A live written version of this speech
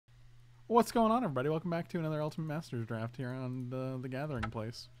What's going on, everybody? Welcome back to another Ultimate Masters draft here on the Gathering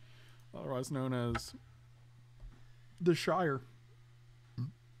Place, otherwise known as the Shire.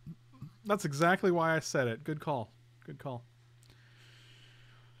 That's exactly why I said it. Good call. Good call.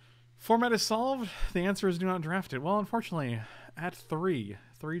 Format is solved. The answer is do not draft it. Well, unfortunately, at three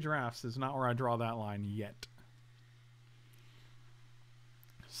drafts is not where I draw that line yet.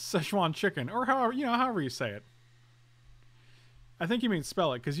 Szechuan chicken, or however you say it. I think you mean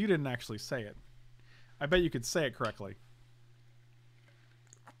spell it, because you didn't actually say it. I bet you could say it correctly.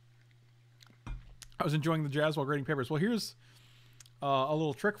 I was enjoying the jazz while grading papers. Well, here's a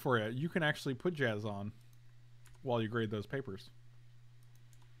little trick for you. You can actually put jazz on while you grade those papers.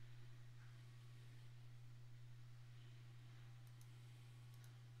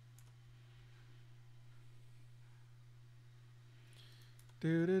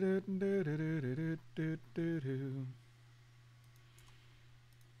 Do do do do do do do do do.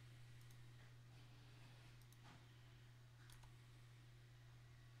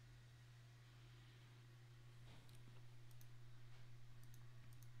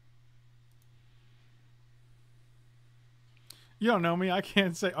 You don't know me. I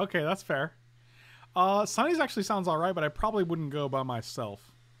can't say. Okay, that's fair. Sunny's actually sounds all right, but I probably wouldn't go by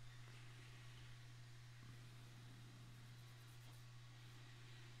myself.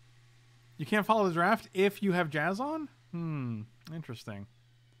 You can't follow the draft if you have jazz on? Interesting.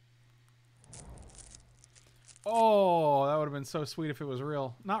 Oh, that would have been so sweet if it was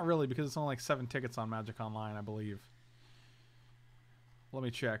real. Not really, because it's only like 7 tickets on Magic Online, I believe. Let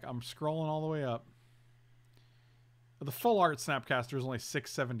me check. I'm scrolling all the way up. The full art Snapcaster is only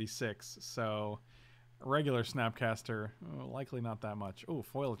 $6.76, so a regular Snapcaster, likely not that much. Oh,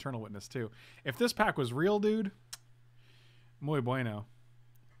 foil Eternal Witness too. If this pack was real, dude, muy bueno.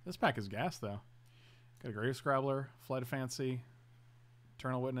 This pack is gas though. Got a Grave Scrabbler, Flight of Fancy,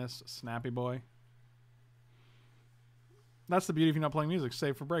 Eternal Witness, Snappy Boy. That's the beauty of you not playing music.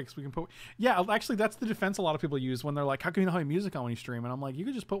 Save for breaks. We can put. Yeah, actually, that's the defense a lot of people use when they're like, "How can you not have music on when you stream?" And I'm like, "You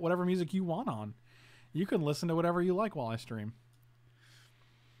can just put whatever music you want on. You can listen to whatever you like while I stream.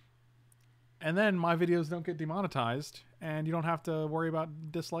 And then my videos don't get demonetized, and you don't have to worry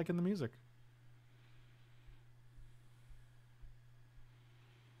about disliking the music."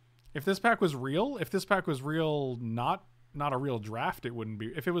 If this pack was real, not a real draft, it wouldn't be.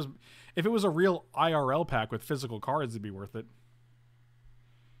 If it was a real IRL pack with physical cards, it'd be worth it.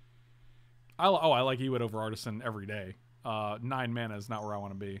 I like Ewit over Artisan every day. 9 mana is not where I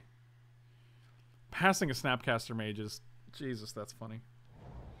want to be. Passing a Snapcaster Mage is... Jesus, that's funny.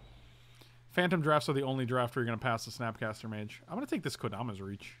 Phantom drafts are the only draft where you're going to pass a Snapcaster Mage. I'm going to take this Kodama's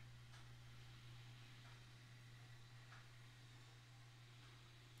Reach.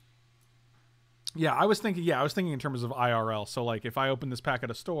 Yeah, I was thinking in terms of IRL. So, like, if I open this pack at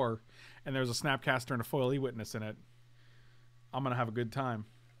a store and there's a Snapcaster and a foil E-Witness in it, I'm going to have a good time.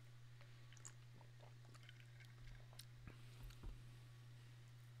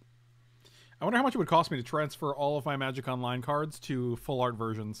 I wonder how much it would cost me to transfer all of my Magic Online cards to full art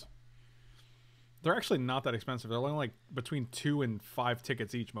versions. They're actually not that expensive. They're only like between 2 and 5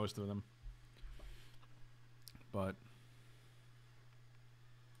 tickets each, most of them. But...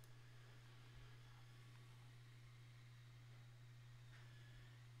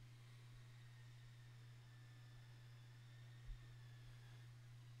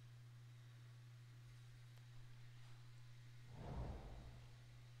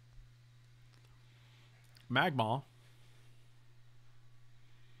 Magma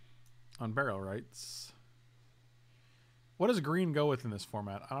on Burial Rights. What does green go with in this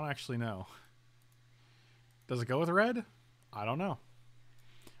format? I don't actually know. Does it go with red? I don't know.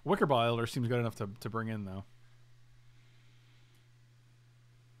 Wickerball Elder seems good enough to bring in, though.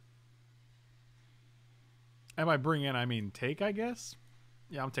 And by bring in, I mean take, I guess?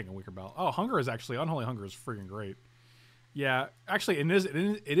 Yeah, I'm taking Wickerball. Oh, Hunger is actually... Unholy Hunger is freaking great. Yeah, actually, it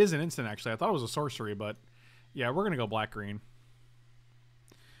is an instant, actually. I thought it was a sorcery, but... Yeah, we're going to go black-green.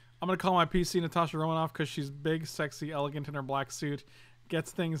 I'm going to call my PC Natasha Romanoff because she's big, sexy, elegant in her black suit,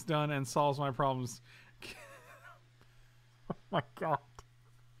 gets things done, and solves my problems. Oh my god.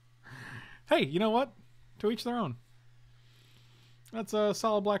 Hey, you know what? To each their own. That's a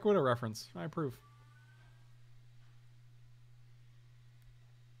solid Black Widow reference. I approve.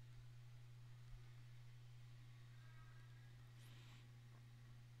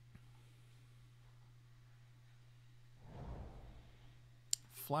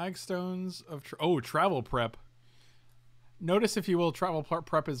 Flagstones of... Travel Prep. Notice, if you will, Travel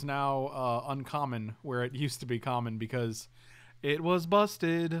Prep is now uncommon, where it used to be common, because it was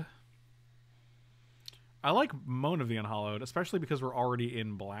busted. I like Moan of the Unhallowed, especially because we're already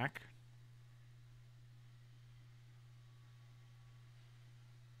in black.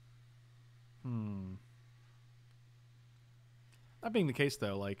 That being the case,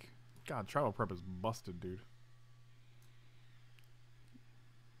 though, like, God, travel prep is busted, dude.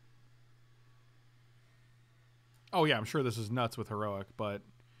 Oh, yeah, I'm sure this is nuts with heroic, but...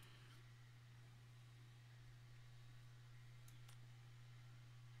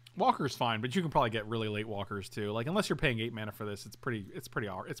 Walker's fine, but you can probably get really late walkers, too. Like, unless you're paying 8 mana for this, it's pretty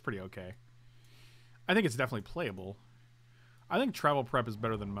okay. I think it's definitely playable. I think travel prep is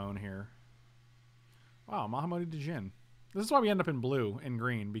better than Moan here. Wow, Mahamodi Djinn. This is why we end up in blue and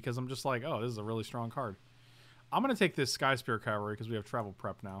green, because I'm just like, oh, this is a really strong card. I'm going to take this Sky Spear Cavalry because we have travel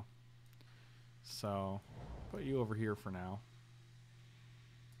prep now. So, put you over here for now.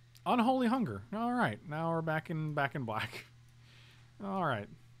 Unholy Hunger. All right, now we're back in black. All right.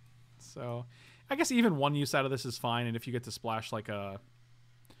 So, I guess even one use out of this is fine, and if you get to splash like a...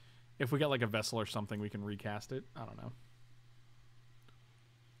 If we get like a Vessel or something, we can recast it. I don't know.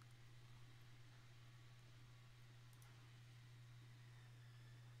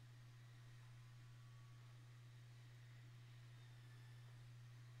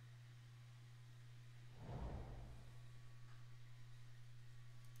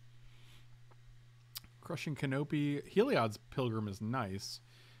 Crushing Canopy. Heliod's Pilgrim is nice.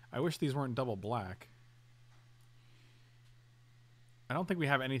 I wish these weren't double black. I don't think we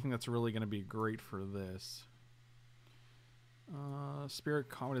have anything that's really going to be great for this. Spirit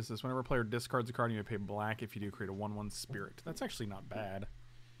Comet is this. Whenever a player discards a card, you may pay black if you do create a 1/1 Spirit. That's actually not bad.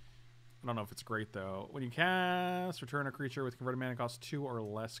 I don't know if it's great, though. When you cast, return a creature with converted mana cost 2 or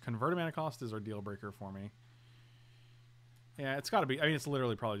less. Converted mana cost is our deal breaker for me. Yeah, it's got to be. I mean, it's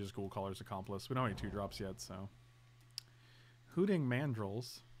literally probably just Ghoul Caller's Accomplice. We don't have any 2-drops yet, so. Hooting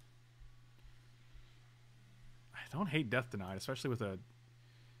Mandrills. I don't hate Death Denied, especially with a...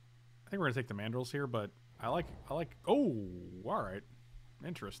 I think we're going to take the Mandrills here, but I like... Oh, all right.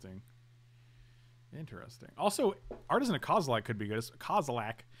 Interesting. Interesting. Also, Artisan of Kozilek could be good.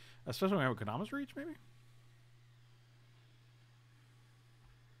 Kozilek, especially when we have Kodama's Reach, maybe?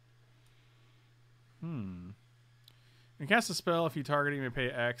 You can cast a spell if you target it, you may pay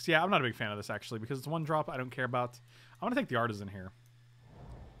X. Yeah, I'm not a big fan of this, actually, because it's 1-drop I don't care about. I'm going to take the Artisan here.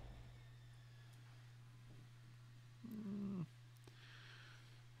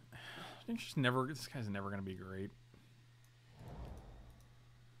 I think this guy's never going to be great.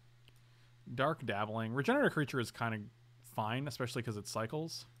 Dark Dabbling. Regenerative Creature is kind of fine, especially because it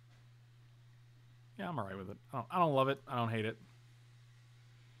cycles. Yeah, I'm alright with it. I don't love it. I don't hate it.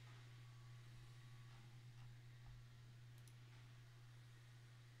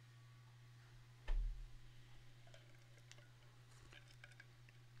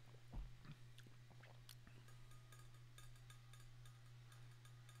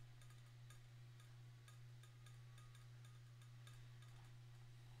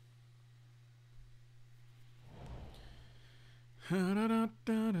 I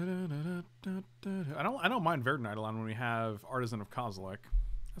don't mind Verdant Eidolon when we have Artisan of Kozilek.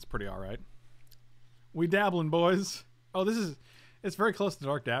 That's pretty alright. We dabbling, boys. Oh, it's very close to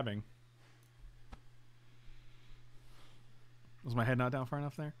Dark Dabbing. Was my head not down far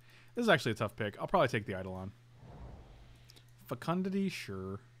enough there? This is actually a tough pick. I'll probably take the Eidolon. Fecundity,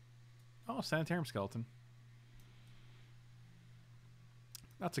 sure. Oh, Sanitarium Skeleton.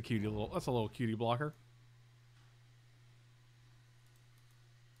 That's a little cutie blocker.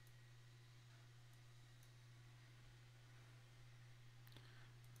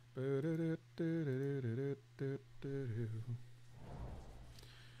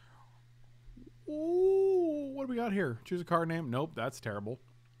 Ooh, what do we got here? Choose a card name. Nope, that's terrible.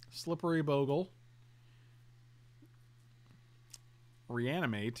 Slippery Bogle.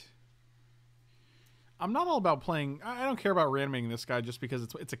 Reanimate. I'm not all about playing. I don't care about reanimating this guy just because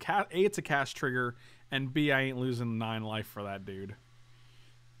it's a cast trigger, and B, I ain't losing 9 life for that dude.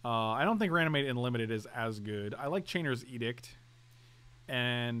 I don't think Reanimate Unlimited is as good. I like Chainer's Edict.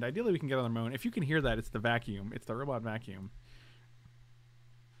 And ideally we can get on the Moan. If you can hear that, it's the vacuum. It's the robot vacuum.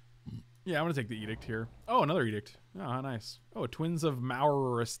 Yeah, I'm going to take the Edict here. Oh, another Edict. Oh, nice. Oh, Twins of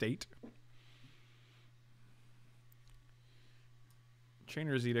Maurer Estate.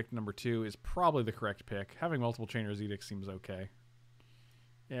 Chainer's Edict number 2 is probably the correct pick. Having multiple Chainer's Edict seems okay.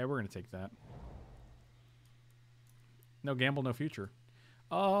 Yeah, we're going to take that. No gamble, no future.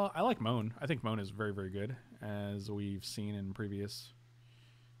 I like Moan. I think Moan is very, very good, as we've seen in previous...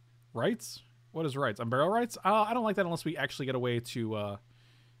 Rights? What is rights? Unburial rights? I don't like that unless we actually get a way to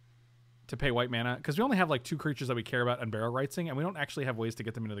pay white mana, because we only have like 2 creatures that we care about unburial rightsing, and we don't actually have ways to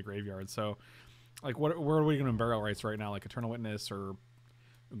get them into the graveyard. So, like, where are we going to unburial rights right now? Like Eternal Witness or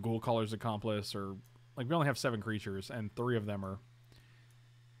Ghoul Caller's Accomplice, or like we only have 7 creatures, and 3 of them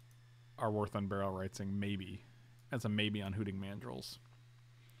are worth unbarrel writing. Maybe. That's a maybe on Hooting Mandrills.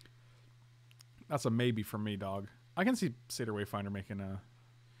 That's a maybe for me, dog. I can see Satyr Wayfinder making a...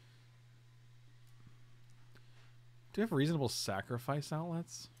 Do you have reasonable sacrifice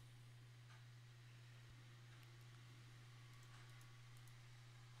outlets?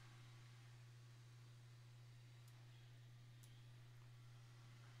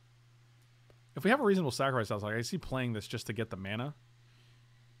 If we have a reasonable sacrifice outlet, I see playing this just to get the mana.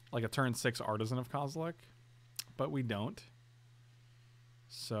 Like a turn 6 Artisan of Kozilek. But we don't.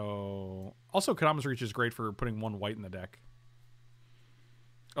 So... Also, Kodama's Reach is great for putting 1 white in the deck.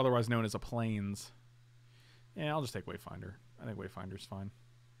 Otherwise known as a Plains. Yeah, I'll just take Wayfinder. I think Wayfinder's fine.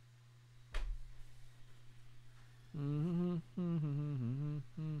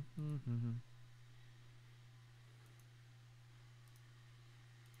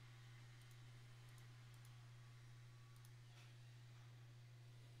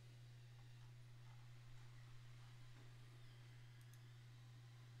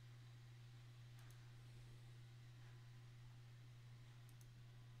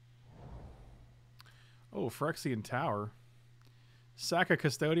 Oh, Phyrexian Tower. Sack a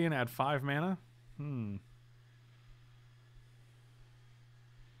Custodian, add 5 mana?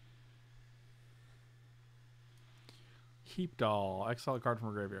 Heap Doll. Exile a card from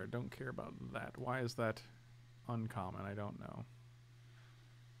a graveyard. Don't care about that. Why is that uncommon? I don't know.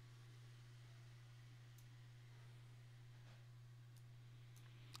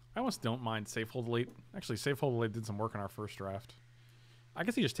 I almost don't mind Safe Hold Elite. Actually, Safe Hold Elite did some work in our first draft. I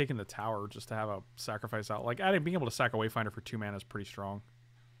guess he just taking the tower just to have a sacrifice out. Like, being able to sack a Wayfinder for 2 mana is pretty strong.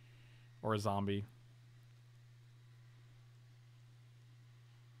 Or a zombie.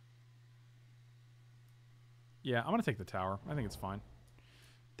 Yeah, I'm going to take the tower. I think it's fine.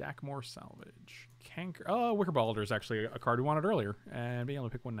 Dackmore Salvage. Canker. Oh, Wicker Balder is actually a card we wanted earlier. And being able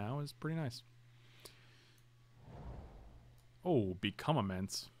to pick one now is pretty nice. Oh, Become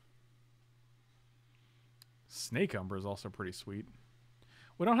Immense. Snake Umbra is also pretty sweet.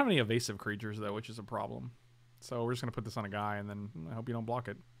 We don't have any evasive creatures, though, which is a problem. So we're just going to put this on a guy, and then I hope you don't block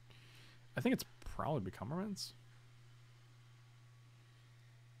it. I think it's probably Become Immense.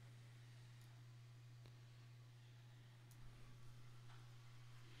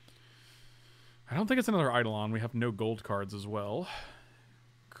 I don't think it's another Eidolon. We have no gold cards as well.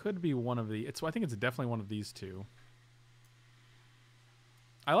 Could be one of the... I think it's definitely one of these two.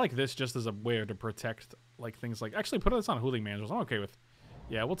 I like this just as a way to protect like things like... Actually, put this on Hooting Mandrills. I'm okay with...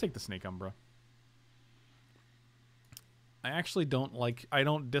 Yeah, we'll take the Snake Umbra. I actually don't like... I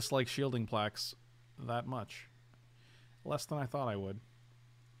don't dislike Shielding Plaques that much. Less than I thought I would.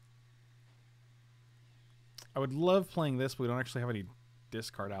 I would love playing this, but we don't actually have any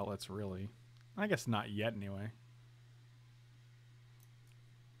discard outlets, really. I guess not yet, anyway.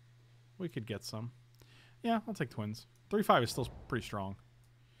 We could get some. Yeah, I'll take Twins. 3/5 is still pretty strong.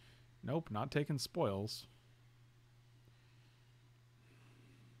 Nope, not taking Spoils.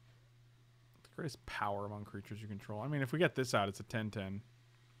 The greatest power among creatures you control. I mean, if we get this out, it's a 10/10.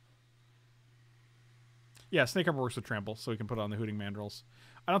 Yeah, Snake Umbra works with Trample, so we can put it on the Hooting Mandrills.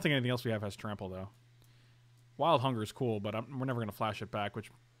 I don't think anything else we have has Trample, though. Wild Hunger is cool, but we're never going to flash it back, which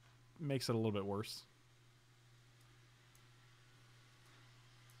makes it a little bit worse.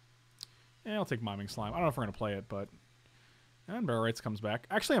 Yeah, I'll take Miming Slime. I don't know if we're going to play it, but... And Unbarrow Rights comes back.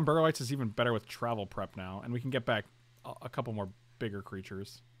 Actually, Unbarrow Rights is even better with Travel Prep now, and we can get back a couple more bigger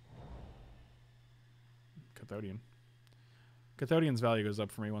creatures. Cathodian. Cathodian's value goes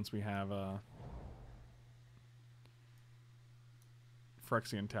up for me once we have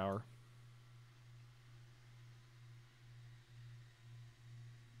Phyrexian Tower.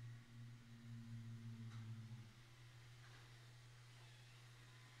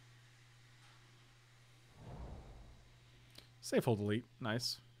 Safe Hold Elite.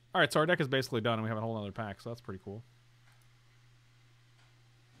 Nice. Alright, so our deck is basically done and we have a whole other pack, so that's pretty cool.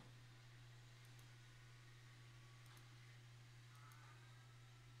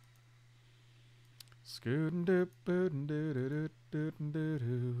 Is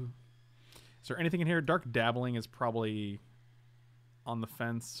there anything in here? Dark Dabbling is probably on the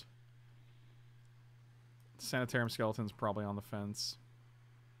fence. Sanitarium Skeleton's probably on the fence.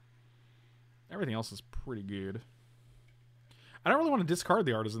 Everything else is pretty good. I don't really want to discard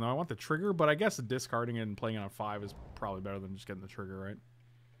the Artisan, though. I want the trigger, but I guess discarding it and playing it on 5 is probably better than just getting the trigger, right?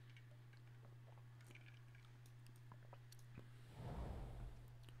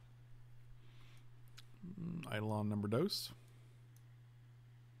 Eidolon number dose.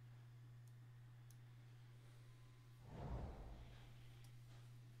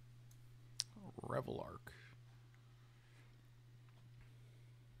 Revel Arc.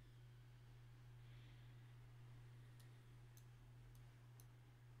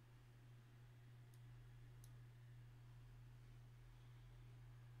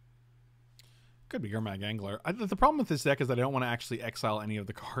 Could be Gurmag Angler. The problem with this deck is that I don't want to actually exile any of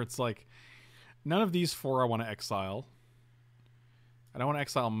the cards. Like, none of these 4 I want to exile. I don't want to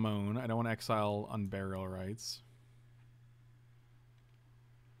exile Moan. I don't want to exile Unburial Rites.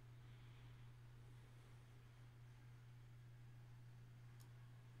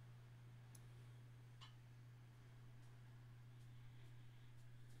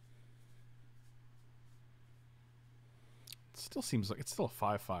 It still seems like it's still a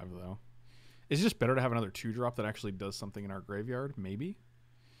 5/5 though. Is it just better to have another 2-drop that actually does something in our graveyard? Maybe?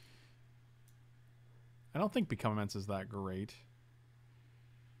 I don't think Become Immense is that great.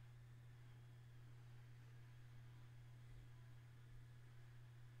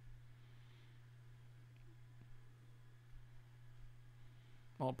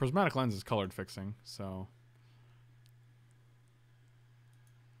 Well, Prismatic Lens is colored fixing, so...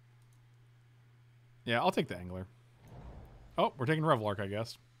 Yeah, I'll take the Angler. Oh, we're taking Revelark, I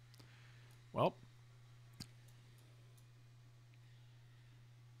guess. Well.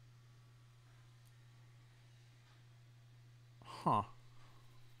 Huh.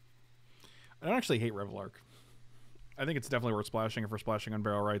 I don't actually hate Revelark. I think it's definitely worth splashing if we're splashing on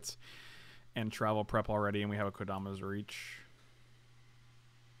Barrel Rights and Travel Prep already and we have a Kodama's Reach.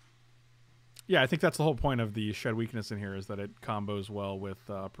 Yeah, I think that's the whole point of the Shed Weakness in here, is that it combos well with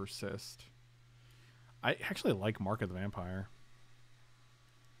Persist. I actually like Mark of the Vampire.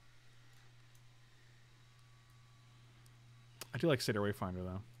 I do like Seder Wayfinder,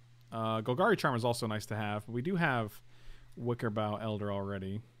 though. Golgari Charm is also nice to have. But we do have Wickerbow Elder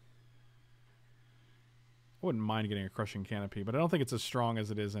already. I wouldn't mind getting a Crushing Canopy, but I don't think it's as strong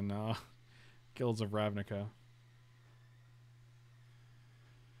as it is in Guilds of Ravnica.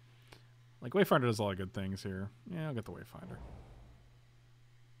 Like, Wayfinder does a lot of good things here. Yeah, I'll get the Wayfinder.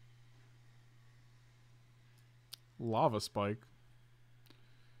 Lava Spike.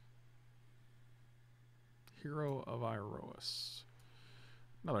 Hero of Iroas.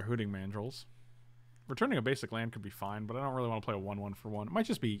 Another Hooting Mandrills. Returning a basic land could be fine, but I don't really want to play a 1/1 for 1. It might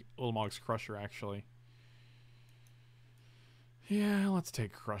just be Ulamog's Crusher, actually. Yeah, let's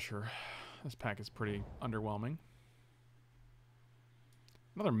take Crusher. This pack is pretty underwhelming.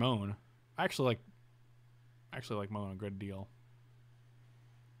 Another Moan. I actually like Moan a good deal.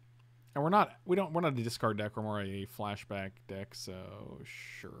 And we're not a discard deck, we're more a flashback deck, so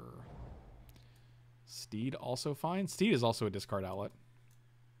sure. Steed also fine. Steed is also a discard outlet.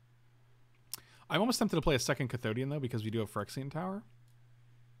 I'm almost tempted to play a second Cathodian though, because we do have Phyrexian Tower.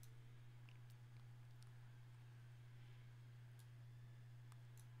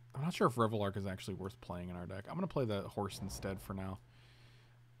 I'm not sure if Revelark is actually worth playing in our deck. I'm going to play the horse instead for now.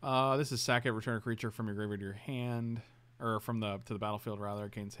 This is sack it, return a creature from your graveyard to your hand, or to the battlefield rather.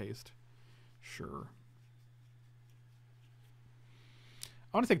 It gains haste. Sure.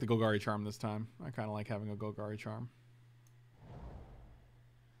 I want to take the Golgari Charm this time. I kind of like having a Golgari Charm.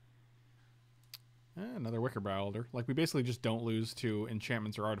 Another Wickerbrow Elder. Like, we basically just don't lose to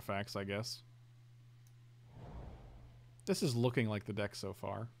enchantments or artifacts, I guess. This is looking like the deck so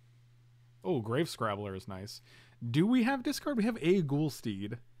far. Oh, Grave Scrabbler is nice. Do we have discard? We have a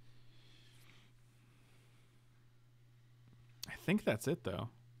Ghoulsteed. I think that's it, though.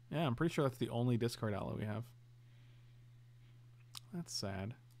 Yeah, I'm pretty sure that's the only discard outlet we have. That's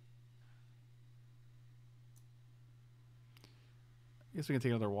sad. I guess we can take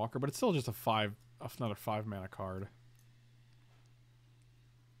another Walker, but it's still just another 5-mana card.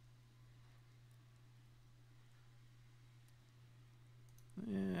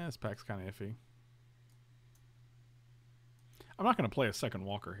 Yeah, this pack's kind of iffy. I'm not going to play a second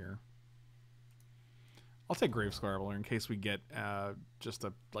Walker here. I'll take Grave Scrabbler in case we get just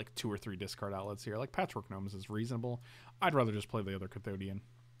like 2 or 3 discard outlets here. Like Patchwork Gnomes is reasonable. I'd rather just play the other Cathodian.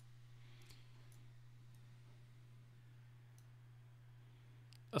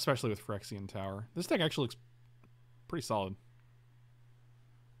 Especially with Phyrexian Tower. This deck actually looks pretty solid.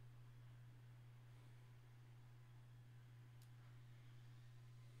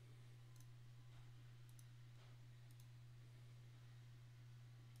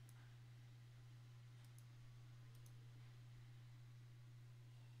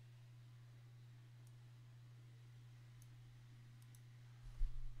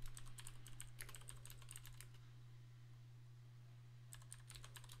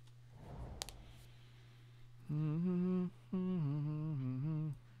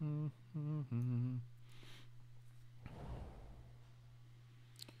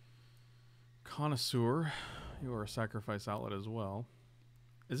 Connoisseur, you are a sacrifice outlet as well.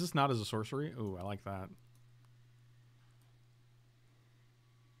 Is this not as a sorcery? Ooh, I like that.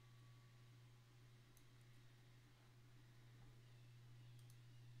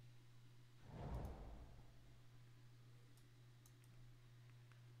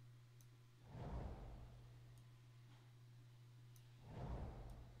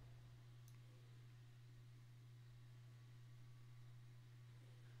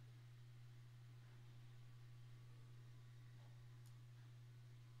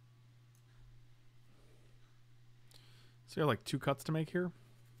 So you have like 2 cuts to make here.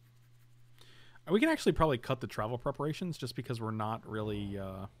 We can actually probably cut the travel preparations just because we're not really,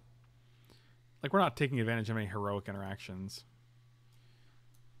 like we're not taking advantage of any heroic interactions.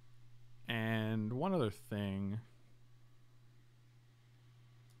 And one other thing.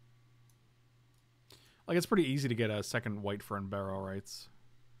 Like it's pretty easy to get a second white fern barrow rights.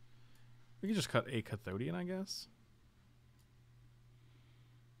 We can just cut a Cathodian, I guess.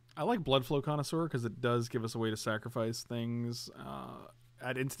 I like Bloodflow Connoisseur because it does give us a way to sacrifice things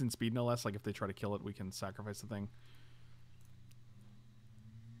at instant speed, no less. Like if they try to kill it, we can sacrifice the thing.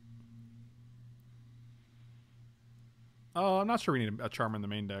 I'm not sure we need a charm in the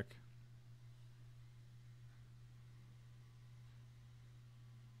main deck.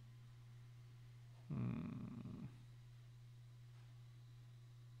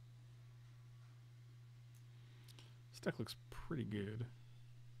 This deck looks pretty good.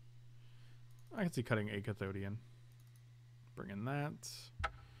 I can see cutting a Cathodian. Bring in that.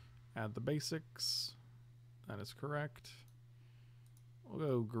 Add the basics. That is correct. We'll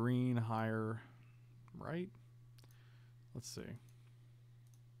go green higher right. Let's see.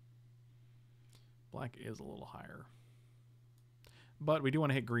 Black is a little higher. But we do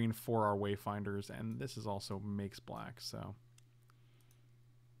want to hit green for our wayfinders, and this is also makes black, so.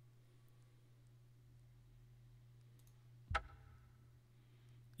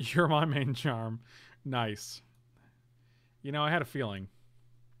 You're my main charm. Nice. You know, I had a feeling.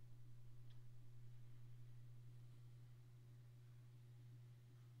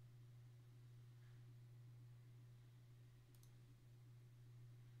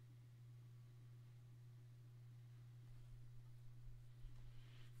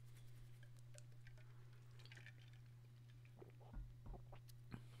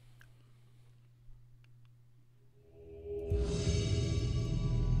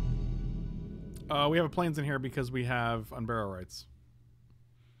 We have a plains in here because we have Unbarrow rights.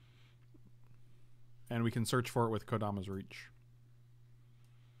 And we can search for it with Kodama's Reach.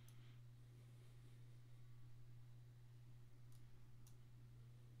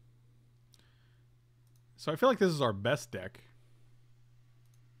 So I feel like this is our best deck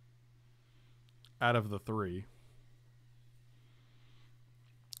out of the 3.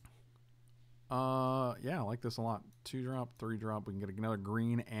 Yeah, I like this a lot. 2 drop, 3 drop. We can get another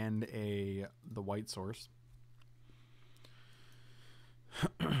green and the white source.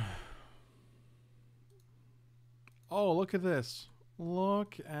 Oh, look at this.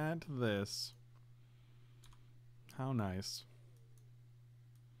 Look at this. How nice.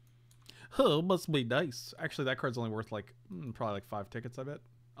 Oh, must be nice. Actually, that card's only worth like probably like 5 tickets, I bet.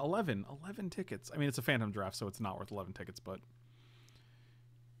 11 tickets. I mean, it's a phantom draft, so it's not worth 11 tickets, but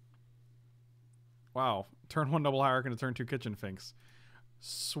wow. Turn 1 double hierarch and turn 2 kitchen finks.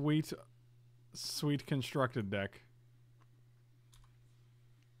 Sweet, sweet constructed deck.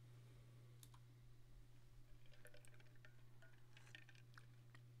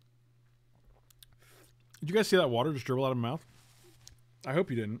 Did you guys see that water just dribble out of my mouth? I hope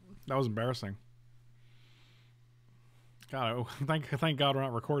you didn't. That was embarrassing. God, thank God we're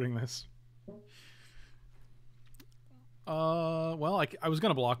not recording this. Well, I was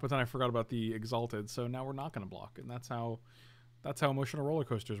gonna block, but then I forgot about the Exalted, so now we're not gonna block, and that's how emotional roller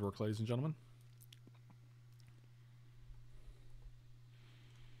coasters work, ladies and gentlemen.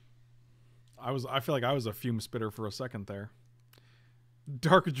 I feel like I was a fume spitter for a second there.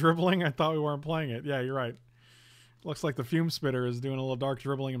 Dark dribbling? I thought we weren't playing it. Yeah, you're right. Looks like the fume spitter is doing a little dark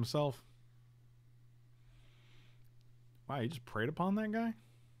dribbling himself. Wow, you just preyed upon that guy?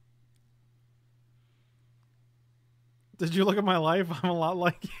 Did you look at my life? I'm a lot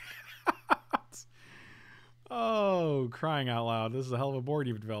like you. Oh, crying out loud. This is a hell of a board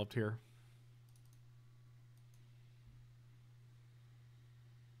you've developed here.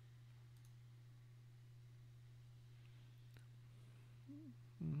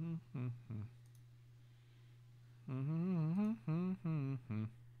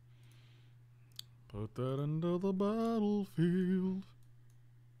 Put that into the battlefield.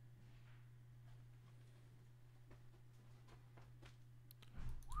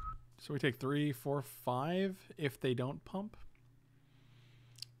 So we take 3, 4, 5 if they don't pump.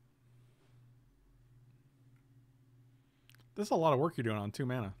 This is a lot of work you're doing on 2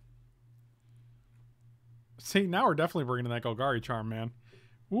 mana. See, now we're definitely bringing in that Golgari charm, man.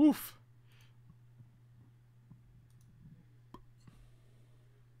 Woof.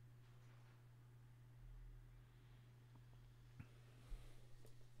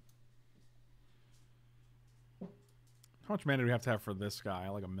 How much mana do we have to have for this guy?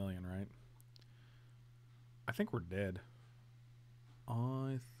 Like 1 million, right? I think we're dead.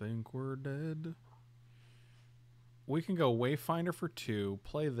 I think we're dead. We can go Wayfinder for 2,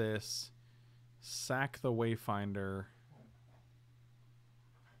 play this, sack the Wayfinder.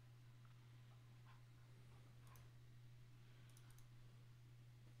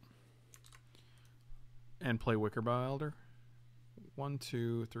 And play Wickerbilder. 1,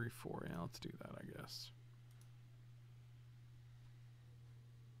 2, 3, 4. Yeah, let's do that, I guess.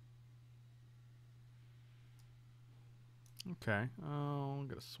 Okay, I'll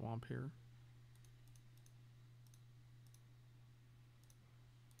get a swamp here.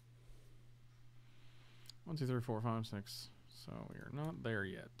 One, two, three, four, five, six. So we are not there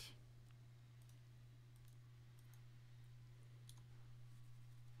yet.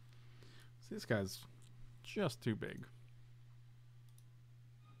 See, this guy's just too big.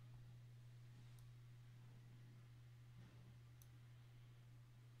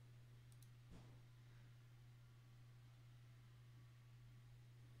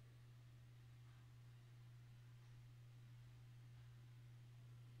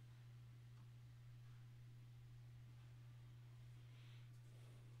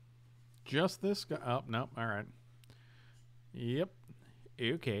 Just this guy. Oh, no. All right. Yep.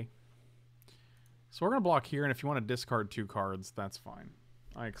 Okay. So we're going to block here, and if you want to discard 2 cards, that's fine.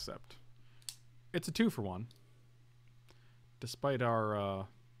 I accept. It's a 2-for-1. Despite our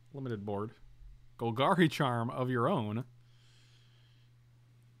limited board. Golgari Charm of your own.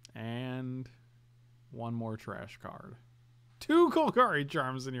 And 1 more trash card. 2 Golgari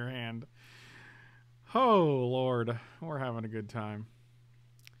Charms in your hand. Oh, Lord. We're having a good time.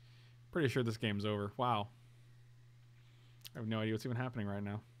 Pretty sure this game's over. Wow. I have no idea what's even happening right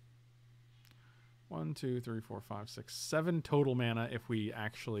now. 1, 2, 3, 4, 5, 6, 7 total mana if we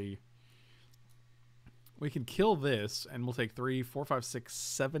actually... We can kill this, and we'll take 3, 4, 5, 6,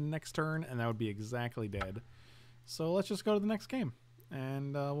 7 next turn, and that would be exactly dead. So let's just go to the next game,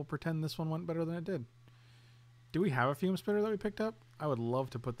 and we'll pretend this one went better than it did. Do we have a Fume Spitter that we picked up? I would love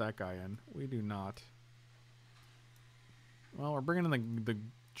to put that guy in. We do not. Well, we're bringing in the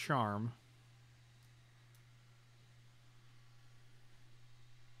charm.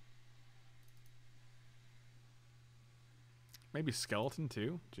 Maybe skeleton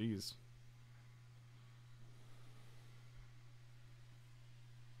too? Jeez.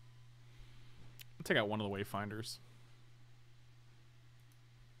 I'll take out one of the Wayfinders.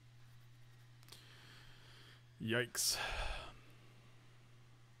 Yikes.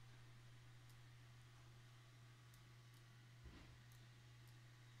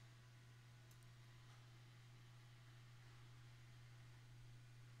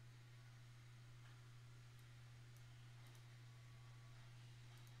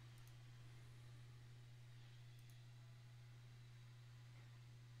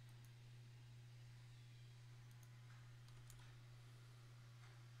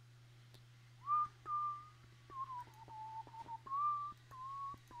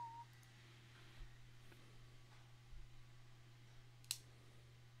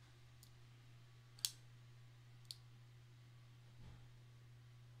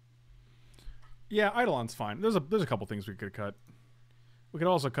 Yeah, Eidolon's fine. There's a couple things we could cut. We could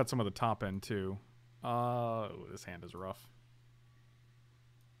also cut some of the top end too. This hand is rough.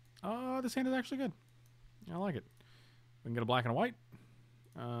 This hand is actually good. I like it. We can get a black and a white.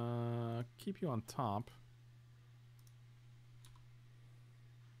 Keep you on top.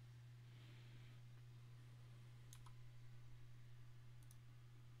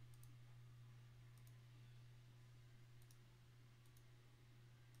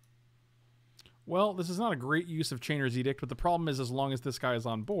 Well, this is not a great use of Chainer's Edict, but the problem is as long as this guy is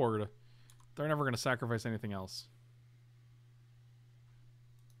on board, they're never going to sacrifice anything else.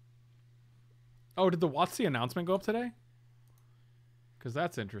 Oh, did the WotC announcement go up today? Because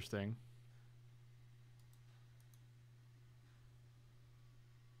that's interesting.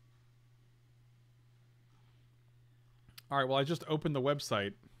 All right, well, I just opened the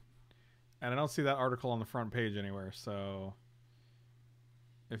website, and I don't see that article on the front page anywhere, so...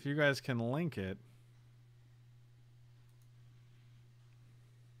 If you guys can link it.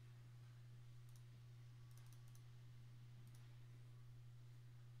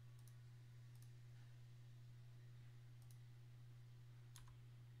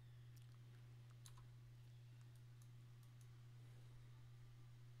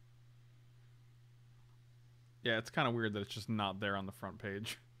 Yeah, it's kind of weird that it's just not there on the front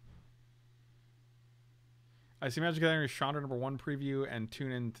page. I see Magic the Gathering Chandra #1 preview and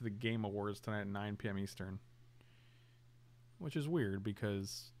tune in to the Game Awards tonight at 9 p.m. Eastern. Which is weird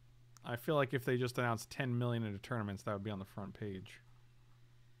because I feel like if they just announced 10 million into tournaments, that would be on the front page.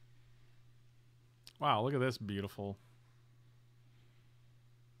 Wow, look at this beautiful.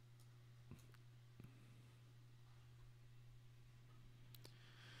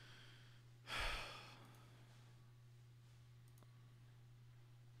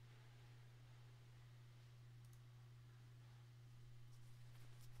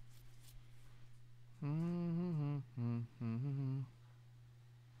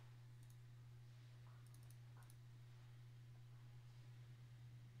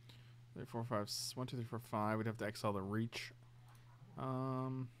 3, 4, 5, 1, 2, 3, 4, 5. We'd have to exile the reach.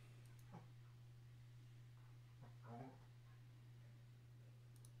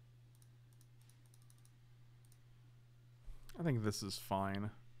 I think this is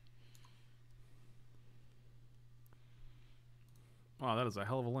fine. Wow, that is a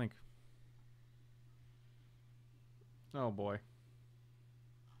hell of a link. Oh boy.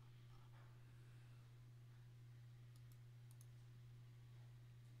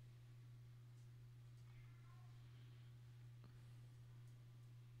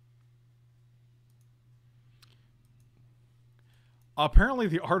 Apparently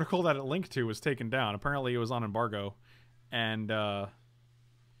the article that it linked to was taken down. Apparently it was on embargo. And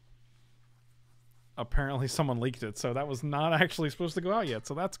apparently someone leaked it. So that was not actually supposed to go out yet.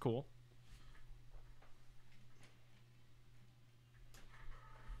 So that's cool.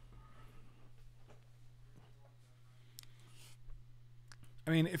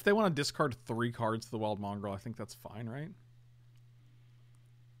 I mean, if they want to discard 3 cards to the Wild Mongrel, I think that's fine, right?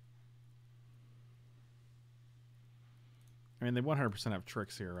 I mean, they 100% have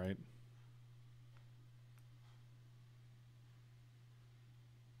tricks here, right?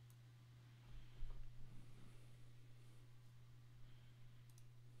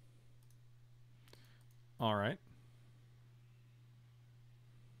 All right.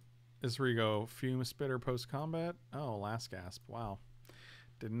 Is where you go Fume Spitter post-combat? Oh, Last Gasp. Wow.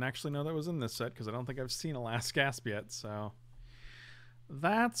 Didn't actually know that was in this set because I don't think I've seen a Last Gasp yet, so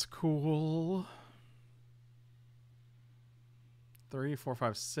that's cool. 3, 4,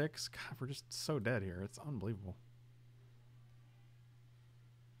 5, 6. God, we're just so dead here. It's unbelievable.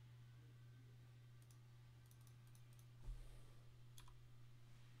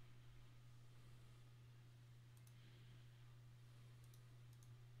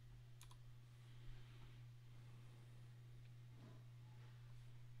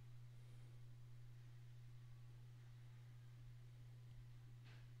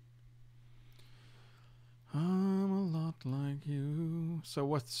 I'm a lot like you. So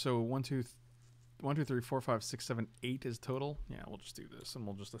what's 1, 2, 3, 4, 5, 6, 7, 8 is total? Yeah, we'll just do this and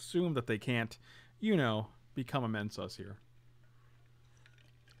we'll just assume that they can't, you know, become immense us here.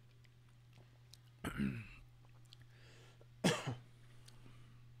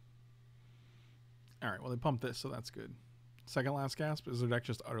 Alright, well they pumped this, so that's good. Second Last Gasp, is their deck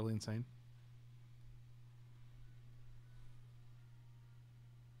just utterly insane?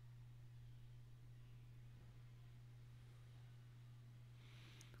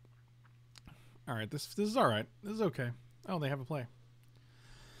 Alright, this is alright. This is okay. Oh, they have a play.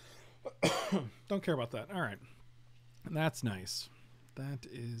 Don't care about that. Alright. That's nice. That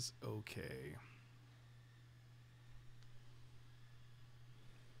is okay.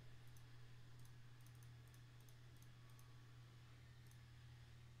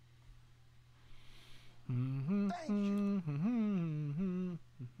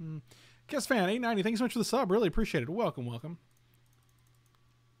 Kiss fan 890, thanks so much for the sub. Really appreciate it. Welcome, welcome.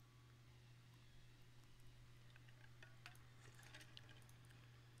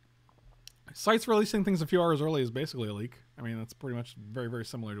 Sites releasing things a few hours early is basically a leak. I mean, that's pretty much very, very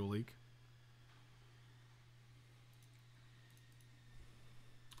similar to a leak.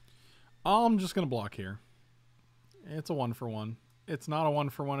 I'm just going to block here. It's a 1-for-1. It's not a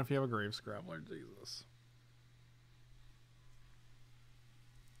 1-for-1 if you have a Grave Scrabbler. Jesus.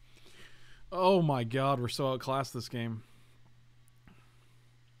 Oh my god, we're so outclassed this game.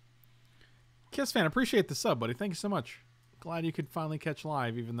 Kiss fan, appreciate the sub, buddy. Thank you so much. Glad you could finally catch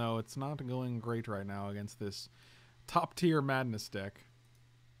live, even though it's not going great right now against this top-tier Madness deck.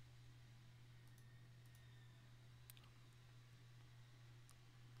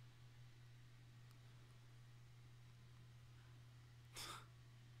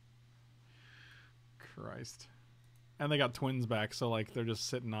 Christ. And they got twins back, so like they're just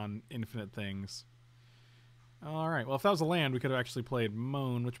sitting on infinite things. Alright, well if that was a land, we could have actually played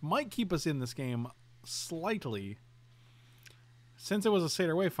Moan, which might keep us in this game slightly. Since it was a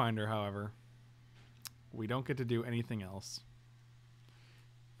Satyr Wayfinder, however, we don't get to do anything else.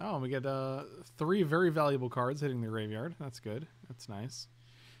 Oh, we get 3 very valuable cards hitting the graveyard. That's good. That's nice.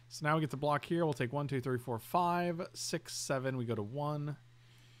 So now we get to block here. We'll take 1, 2, 3, 4, 5, 6, 7. We go to 1.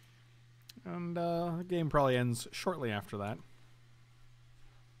 And the game probably ends shortly after that.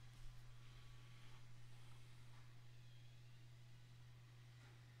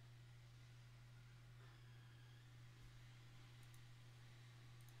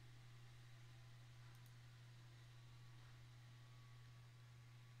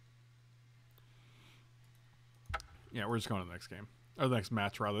 Yeah, we're just going to the next game. Or the next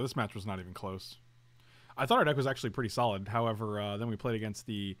match, rather. This match was not even close. I thought our deck was actually pretty solid. However, then we played against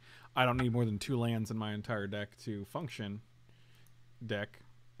the I don't need more than 2 lands in my entire deck to function deck.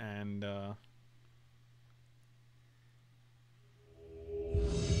 And all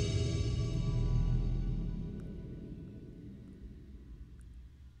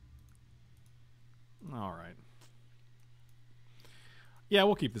right. Yeah,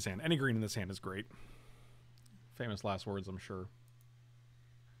 we'll keep this hand. Any green in this hand is great. Famous last words, I'm sure.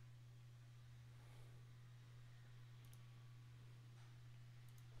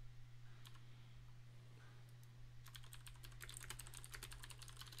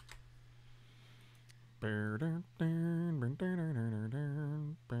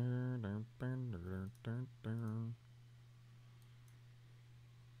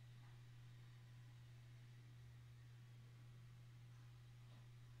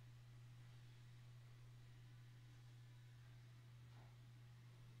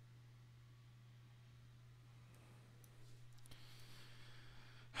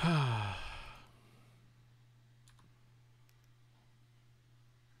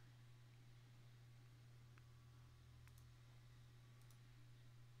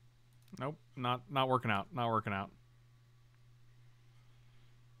 Nope, not working out. Not working out.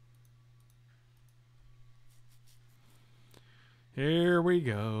 Here we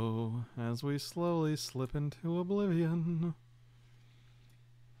go, as we slowly slip into oblivion.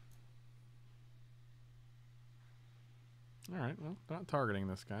 Alright, well, not targeting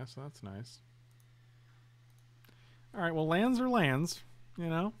this guy, so that's nice. Alright, well, lands are lands, you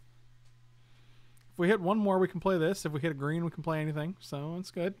know? If we hit one more, we can play this. If we hit a green, we can play anything, so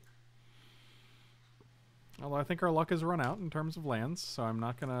it's good. Although I think our luck has run out in terms of lands, so I'm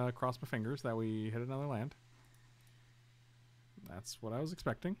not going to cross my fingers that we hit another land. That's what I was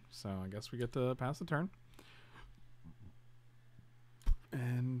expecting, so I guess we get to pass the turn.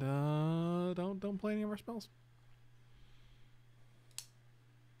 And don't play any of our spells.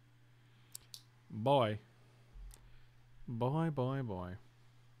 Boy. Boy, boy, boy.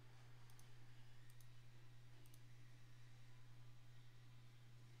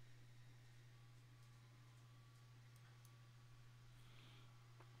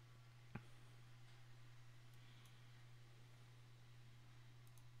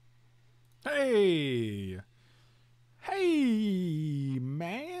 Hey! Hey,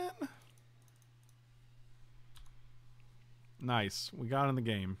 man! Nice. We got in the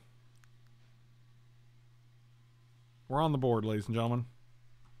game. We're on the board, ladies and gentlemen.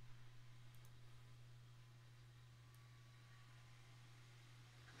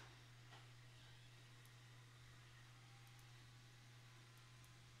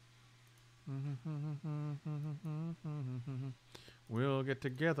 We'll get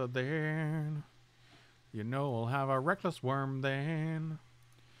together then. You know we'll have a reckless worm then.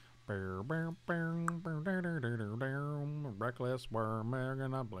 Reckless worm. We're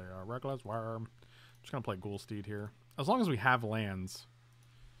gonna play a reckless worm. Just gonna play Ghoulsteed here. As long as we have lands.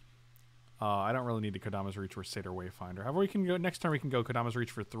 I don't really need to Kodama's Reach or Satyr Wayfinder. However, we can go next turn. We can go Kodama's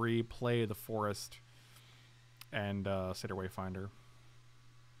Reach for 3, play the Forest, and Satyr Wayfinder.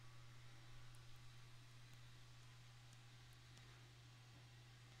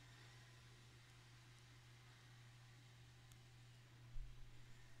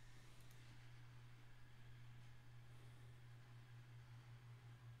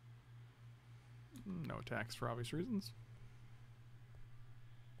 No attacks for obvious reasons.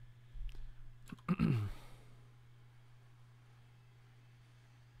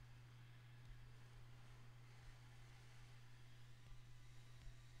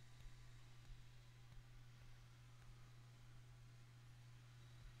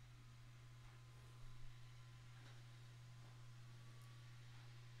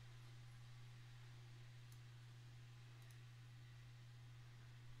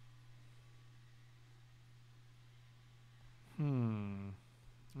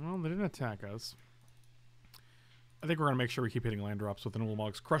 Well, they didn't attack us. I think we're going to make sure we keep hitting land drops with an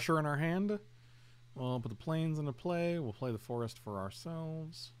Ulamog's Crusher in our hand. We'll put the plains into play. We'll play the forest for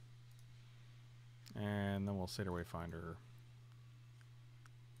ourselves. And then we'll Satyr Wayfinder.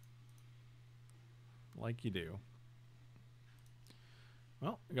 Like you do.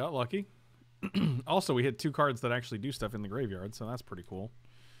 Well, we got lucky. Also, we hit 2 cards that actually do stuff in the graveyard, so that's pretty cool.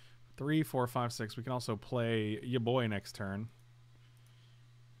 3, 4, 5, 6. We can also play ya boy next turn.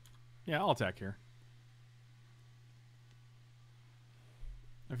 Yeah, I'll attack here.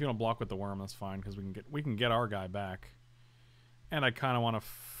 If you don't block with the worm, that's fine because we can get our guy back. And I kind of want to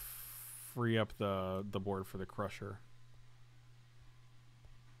free up the board for the Crusher.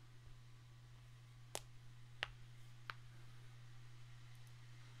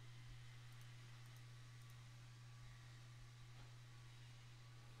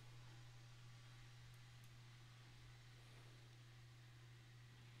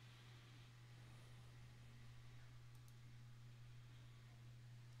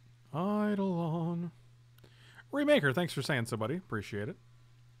 right along. Remaker, thanks for saying so, buddy. Appreciate it.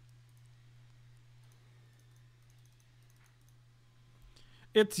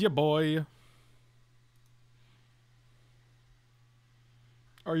 It's your boy.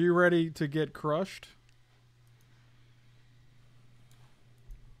 Are you ready to get crushed?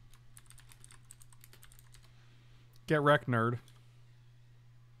 Get wrecked, nerd.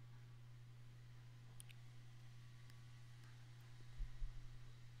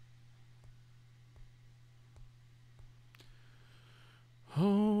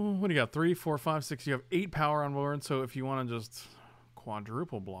 Oh, what do you got? 3, 4, 5, 6. You have 8 power on board, so if you want to just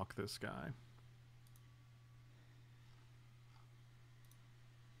quadruple block this guy.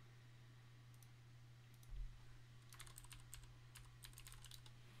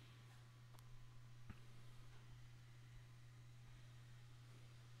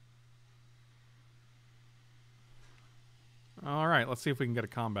 All right, let's see if we can get a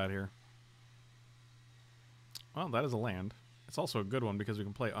combat here. Well, that is a land. It's also a good one because we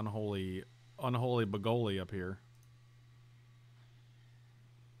can play Unholy Bagoli up here.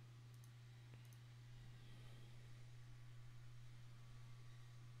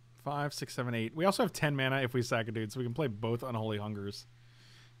 5, 6, 7, 8. We also have 10 mana if we sack a dude, so we can play both Unholy Hungers.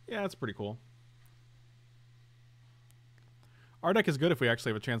 Yeah, that's pretty cool. Our deck is good if we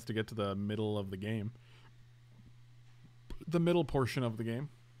actually have a chance to get to the middle of the game. The middle portion of the game.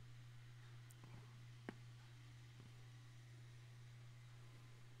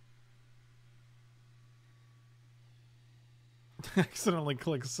 Accidentally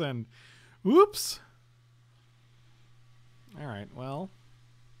click send. Whoops. All right, well.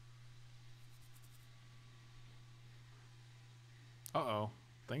 Uh-oh.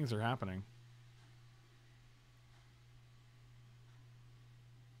 Things are happening.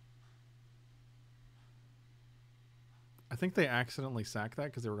 I think they accidentally sacked that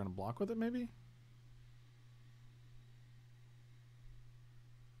because they were going to block with it, maybe?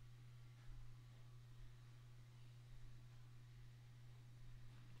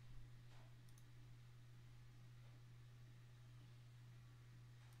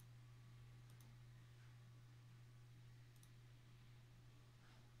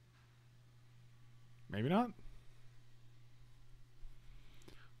 Maybe not.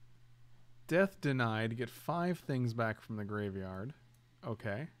 Death denied. Get 5 things back from the graveyard.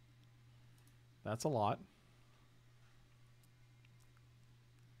 Okay. That's a lot.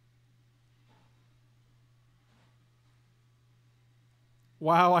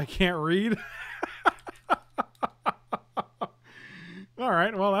 Wow, I can't read.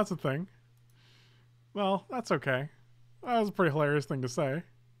 Alright, well, that's a thing. Well, that's okay. That was a pretty hilarious thing to say.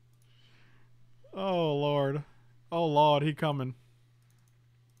 Oh, Lord. Oh, Lord, he coming.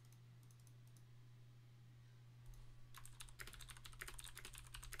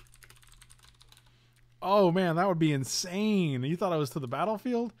 Oh, man, that would be insane. You thought I was to the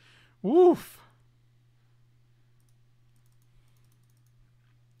battlefield? Woof.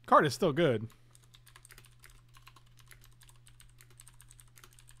 Card is still good.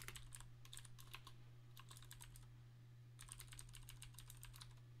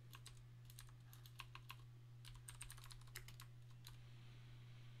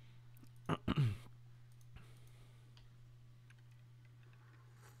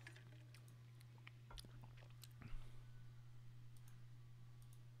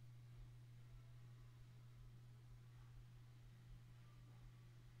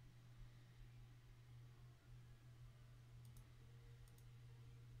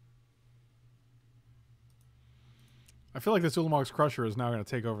 I feel like this Ulamog's Crusher is now going to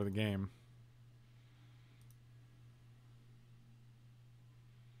take over the game.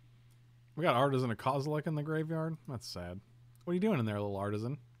 We got Artisan and Kozilek in the graveyard. That's sad. What are you doing in there, little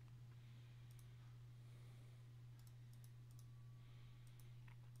Artisan?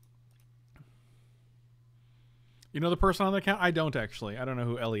 You know the person on the account? I don't actually. I don't know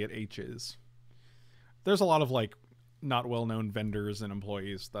who Elliot H is. There's a lot of, like, not well-known vendors and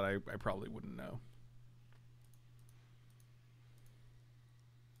employees that I probably wouldn't know.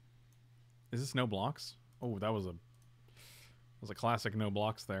 Is this no blocks? Oh, that was a classic no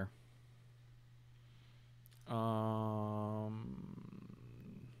blocks there.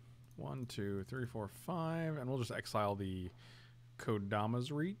 1, 2, 3, 4, 5, and we'll just exile the Kodama's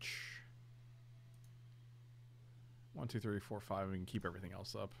Reach. 1, 2, 3, 4, 5, and we can keep everything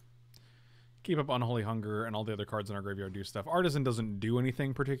else up. Keep up Unholy Hunger, and all the other cards in our graveyard do stuff. Artisan doesn't do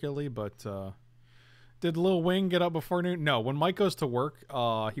anything particularly, but did Lil Wing get up before noon? No. When Mike goes to work,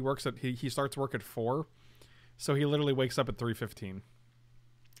 he starts work at 4, so he literally wakes up at 3:15.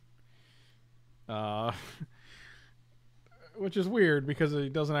 which is weird because he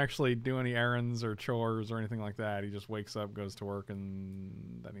doesn't actually do any errands or chores or anything like that. He just wakes up, goes to work,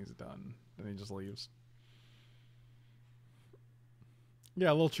 and then he's done. Then he just leaves.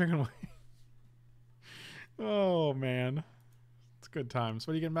 Yeah, a little chicken wing. Oh, man. It's good times.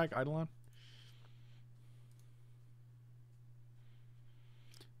 What are you getting back, Eidolon?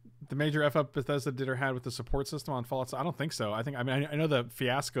 The major F up Bethesda did or had with the support system on Fallout. I don't think so. I know the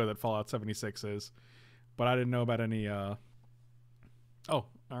fiasco that Fallout 76 is, but I didn't know about any. Oh,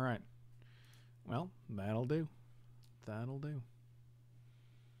 all right. Well, that'll do. That'll do.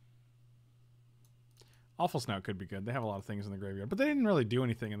 Awful Snout could be good. They have a lot of things in the graveyard, but they didn't really do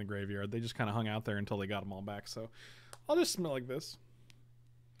anything in the graveyard. They just kind of hung out there until they got them all back. So I'll just smell like this.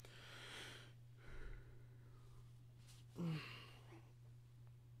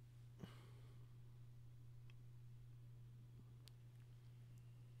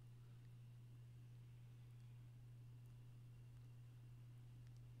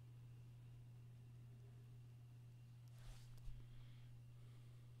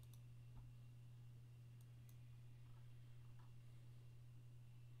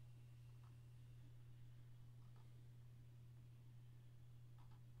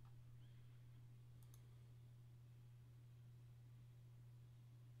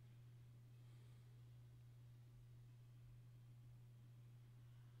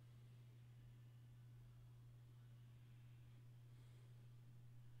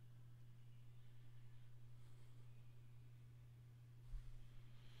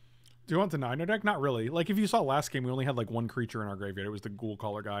 Do you want the Niner deck? Not really. Like, if you saw last game, we only had like one creature in our graveyard. It was the Ghoul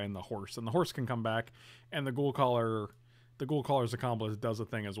Caller guy and the horse. And the horse can come back, and the Ghoul Caller's accomplice does a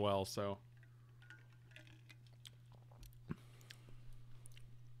thing as well, so.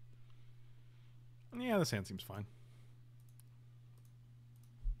 Yeah, this hand seems fine.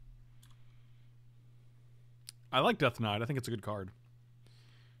 I like Death Knight. I think it's a good card.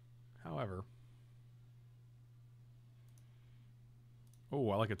 However. Oh,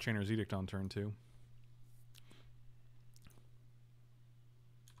 I like a Chainer's Edict on turn 2.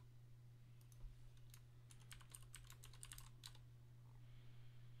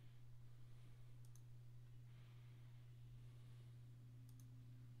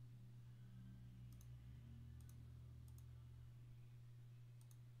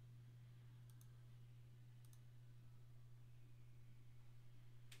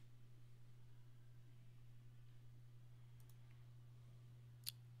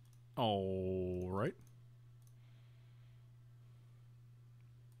 All right.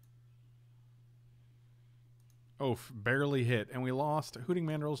 Oh, barely hit. And we lost Hooting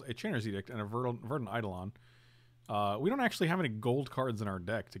Mandrills, a Chainer's Edict, and a Verdant Eidolon. We don't actually have any gold cards in our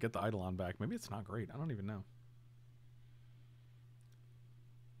deck to get the Eidolon back. Maybe it's not great. I don't even know.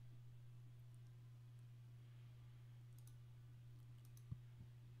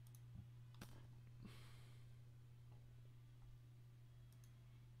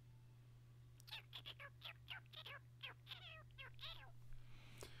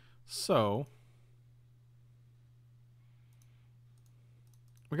 So,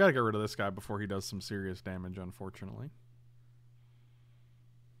 we got to get rid of this guy before he does some serious damage, unfortunately.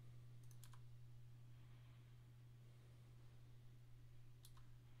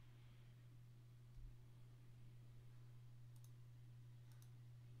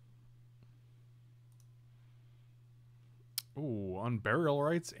 Ooh, Unburial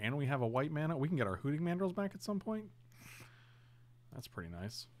Rights, and we have a white mana. We can get our Hooting Mandrills back at some point. That's pretty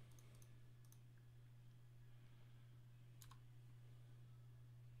nice.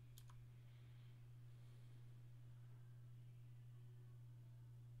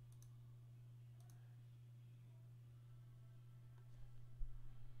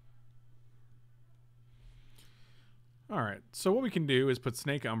 Alright, so what we can do is put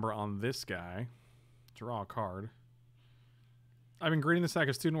Snake Umber on this guy. Draw a card. I've been grading the stack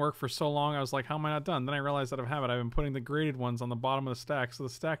of student work for so long, I was like, how am I not done? Then I realized out of habit, I've been putting the graded ones on the bottom of the stack so the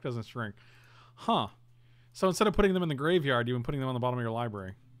stack doesn't shrink. Huh. So instead of putting them in the graveyard, you've been putting them on the bottom of your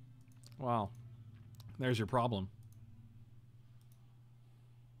library. Wow. There's your problem.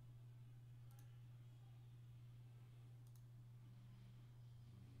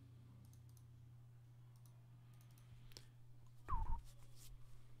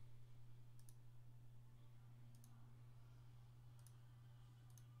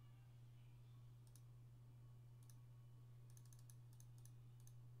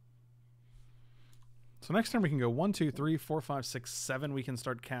 So next time we can go 1, 2, 3, 4, 5, 6, 7. We can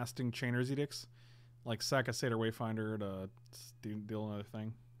start casting Chainer's Edicts. Like sack a Satyr Wayfinder to deal another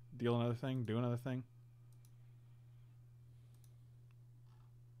thing. Deal another thing. Do another thing.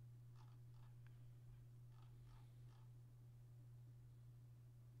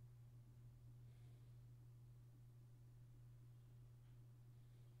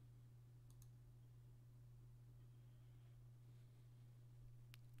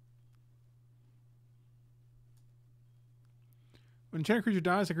 When enchanted creature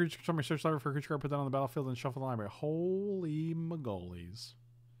dies, a creature from my search library for a creature card, put that on the battlefield and shuffle the library. Holy magolies.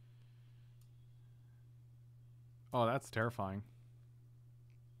 Oh, that's terrifying.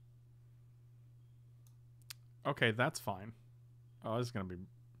 Okay, that's fine. Oh, this is going to be...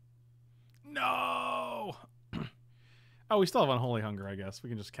 No! Oh, we still have Unholy Hunger, I guess. We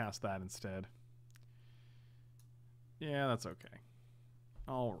can just cast that instead. Yeah, that's okay.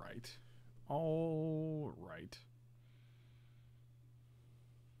 All right. All right.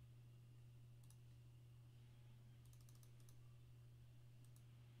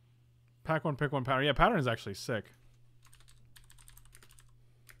 Pack one, pick one pattern. Yeah, pattern is actually sick.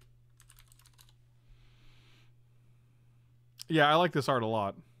 Yeah, I like this art a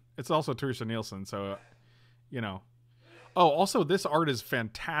lot. It's also Teresa Nielsen, so, you know. Oh, also, this art is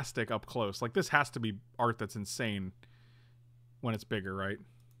fantastic up close. Like, this has to be art that's insane when it's bigger, right?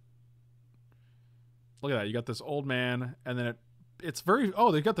 Look at that. You got this old man, and then it's very...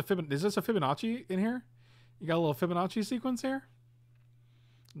 Oh, they got the Fibonacci... Is this a Fibonacci in here? You got a little Fibonacci sequence here?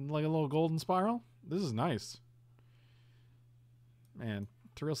 Like a little golden spiral? This is nice. Man,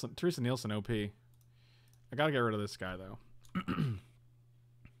 Teresa Nielsen OP. I gotta get rid of this guy, though.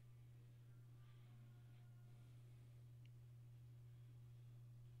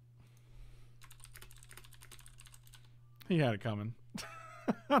 He had it coming.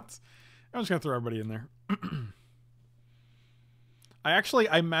 I'm just gonna throw everybody in there. I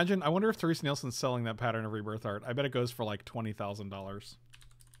imagine, I wonder if Teresa Nielsen's selling that pattern of rebirth art. I bet it goes for like $20,000.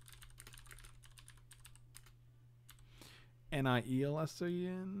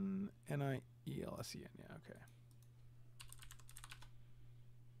 N-I-E-L-S-E-N? N-I-E-L-S-E-N, yeah, okay.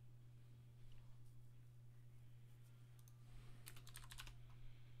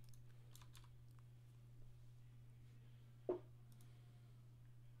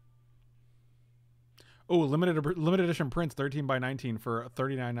 Oh, limited edition prints, 13 by 19 for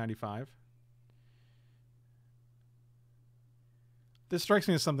 $39.95. This strikes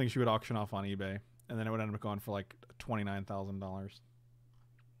me as something she would auction off on eBay, and then it would end up going for like $29,000.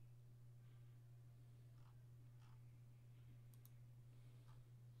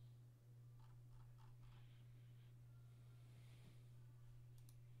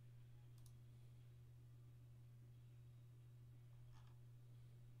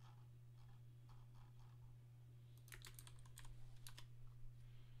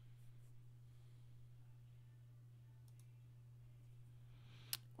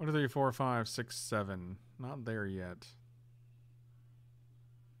 One, two, three, four, five, six, seven. Not there yet.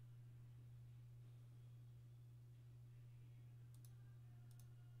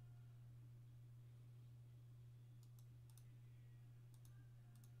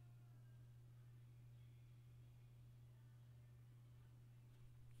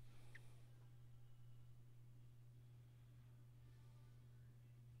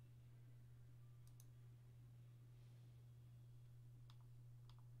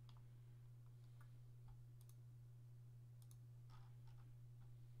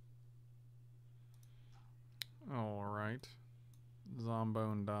 All right.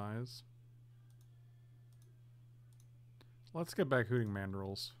 Zombone dies. Let's get back Hooting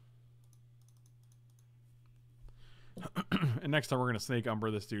Mandrills. And next time we're going to Snake Umber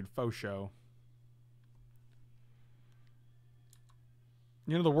this dude, faux show.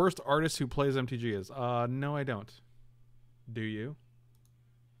 You know the worst artist who plays MTG is? No, I don't. Do you?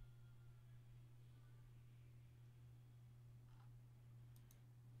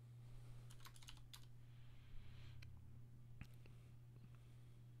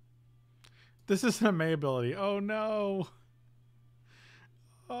 This isn't a May ability. Oh no.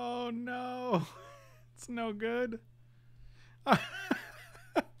 Oh no. It's no good.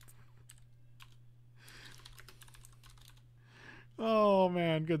 Oh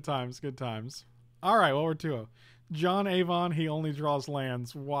man, good times, good times. All right, well, we're 2-0. John Avon, he only draws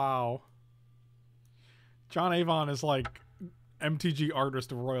lands. Wow. John Avon is like MTG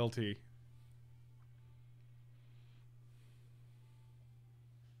artist of royalty.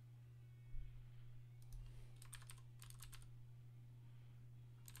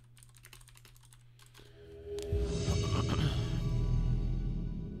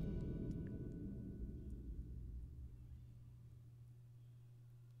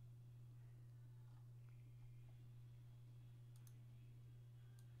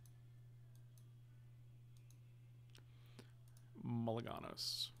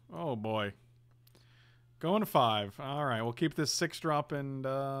 Mulliganos. Oh boy. Going to 5. All right, we'll keep this 6 drop and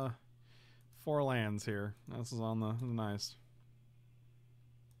 4 lands here. This is on the nice.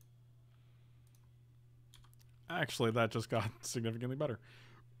 Actually, that just got significantly better.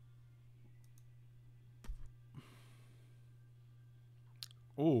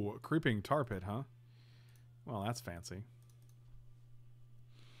 Ooh, creeping tar pit, huh? Well, that's fancy.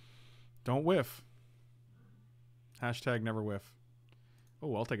 Don't whiff. Hashtag never whiff.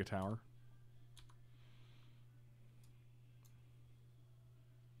 Oh, I'll take a tower.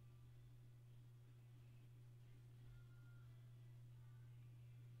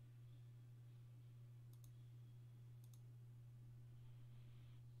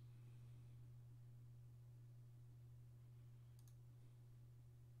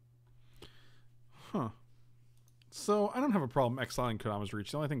 Huh. So, I don't have a problem exiling Kodama's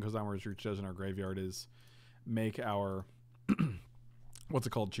Reach. The only thing Kodama's Reach does in our graveyard is make our... what's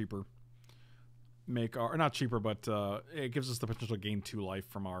it called? Cheaper. Make our... Not cheaper, but it gives us the potential to gain 2 life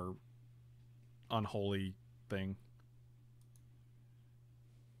from our unholy thing.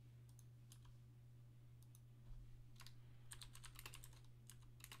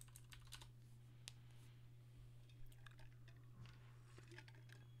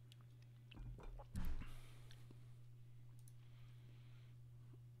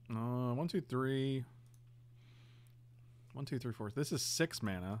 One, two, three. 1, 2, 3, 4. This is 6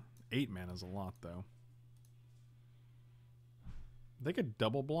 mana. 8 mana is a lot, though. They could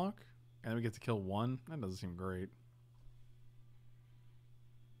double block, and we get to kill 1. That doesn't seem great.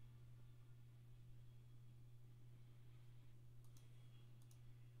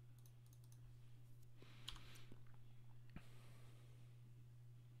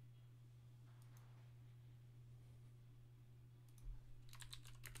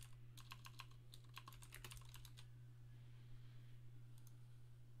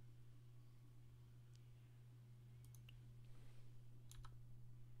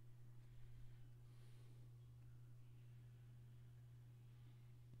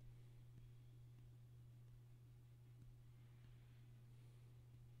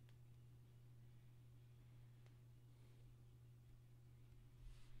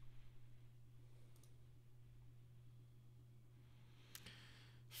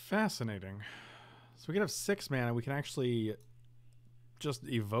 Fascinating. So we can have 6 mana. We can actually just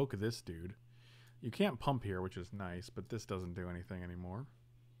evoke this dude. You can't pump here, which is nice, but this doesn't do anything anymore.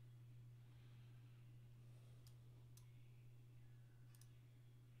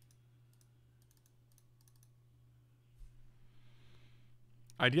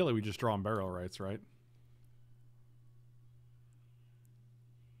 Ideally, we just draw on burial rights, right?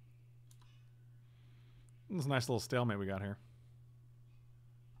 This is a nice little stalemate we got here.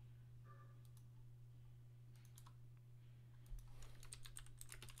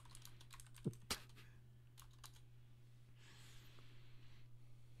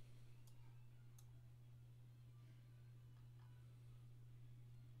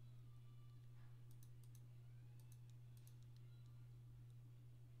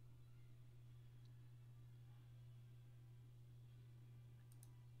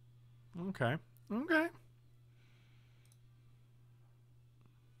 Okay. Okay.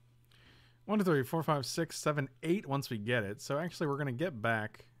 1, 2, 3, 4, 5, 6, 7, 8 once we get it. So actually we're going to get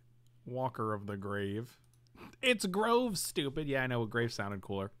back Walker of the Grave. It's Grove, stupid. Yeah, I know. Grave sounded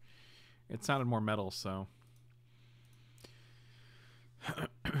cooler. It sounded more metal, so... Do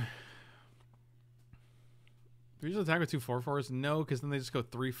we just attack with 2 4/4s? No, because then they just go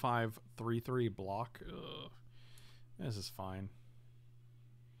 3/5, 3/3 block. Ugh. This is fine.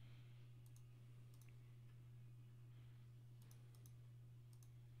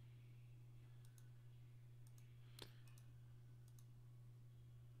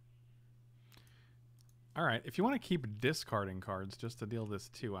 All right, if you want to keep discarding cards just to deal this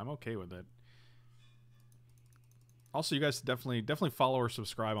too, I'm okay with it. Also, you guys definitely follow or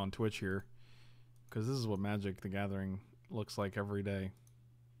subscribe on Twitch here, because this is what Magic the Gathering looks like every day.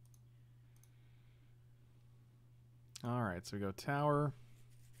 All right, so we go tower.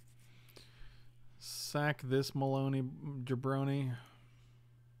 Sack this Maloney Jabroni.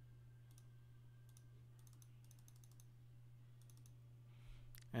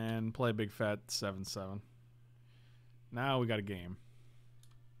 And play big fat 7/7. Now we got a game,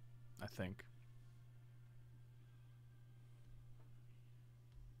 I think.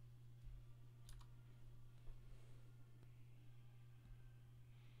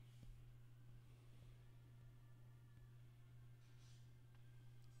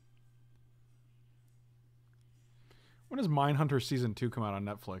 When does Mindhunter Season 2 come out on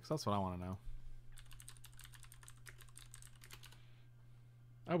Netflix? That's what I want to know.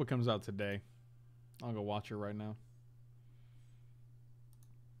 I hope it comes out today. I'll go watch it right now.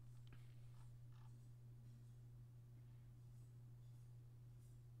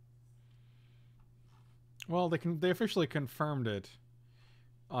 Well, they officially confirmed it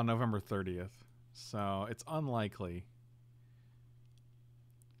on November 30th. So, it's unlikely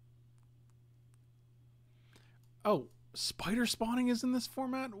Oh, spider spawning is in this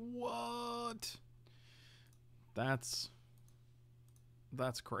format? What? That's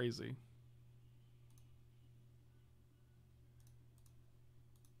crazy.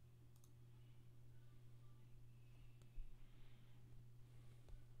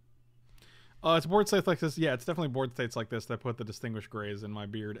 It's board states like this. Yeah, it's definitely board states like this that put the distinguished grays in my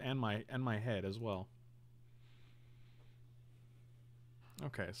beard and my head as well.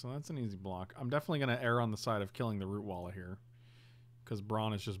 Okay, so that's an easy block. I'm definitely going to err on the side of killing the root walla here, because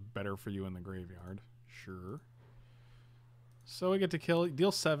brawn is just better for you in the graveyard. Sure. So we get to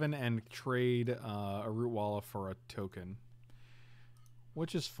deal 7 and trade a root walla for a token,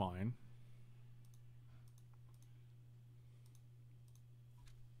 which is fine.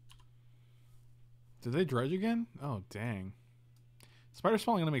 Did they dredge again? Oh dang! Spider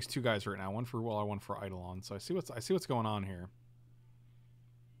Spawning only makes 2 guys right now, one for root walla, one for Eidolon. So I see what's going on here.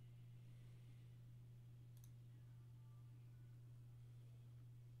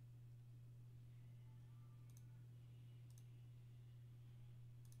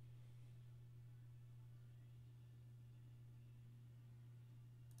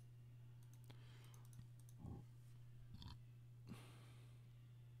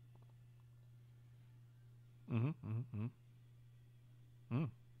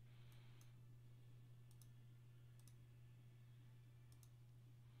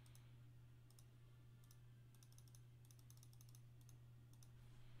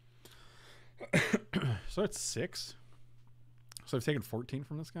 So it's 6. So I've taken 14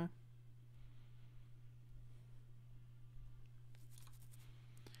 from this guy.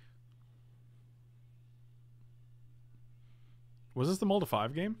 Was this the Mold of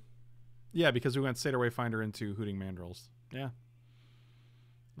 5 game? Yeah, because we went Satyr Wayfinder into Hooting Mandrills. Yeah.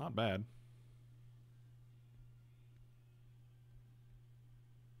 Not bad.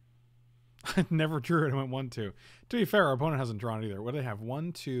 I never drew it and went 1-2. To be fair, our opponent hasn't drawn it either. What do they have?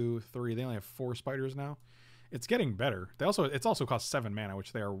 1, 2, 3. They only have 4 spiders now. It's getting better. It's also cost 7 mana,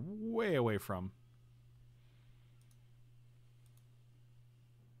 which they are way away from.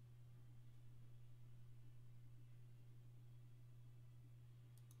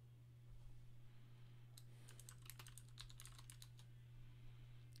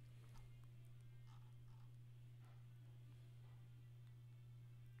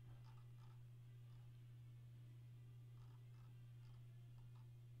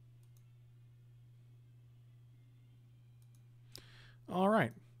 All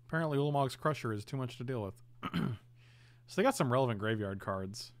right. Apparently Ulamog's Crusher is too much to deal with. So they got some relevant graveyard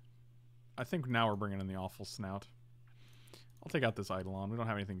cards. I think now we're bringing in the Awful Snout. I'll take out this Eidolon. We don't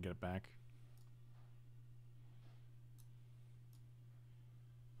have anything to get it back.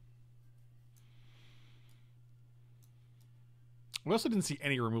 We also didn't see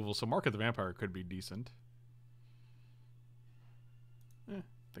any removal, so Mark of the Vampire could be decent. I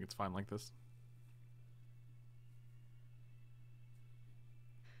think it's fine like this.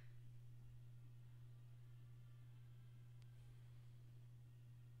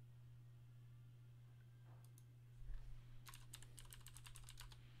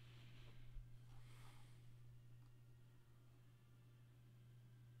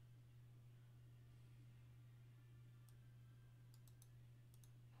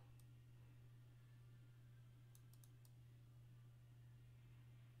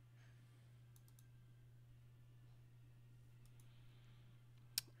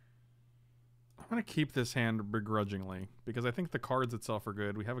 I'm going to keep this hand begrudgingly, because I think the cards itself are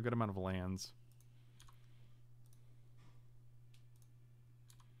good. We have a good amount of lands.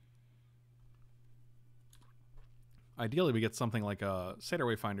 Ideally, we get something like a Satyr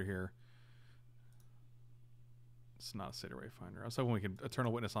Wayfinder here. It's not a Satyr Wayfinder. I was hoping we could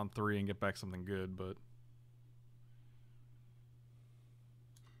Eternal Witness on 3 and get back something good, but...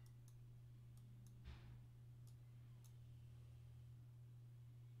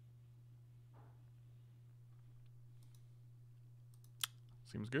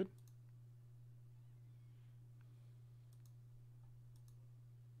 Seems good.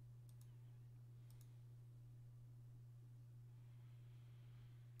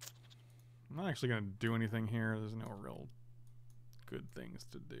 I'm not actually going to do anything here. There's no real good things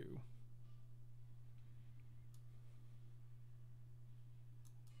to do.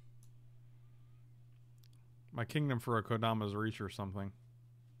 My Kingdom for a Kodama's Reach or something.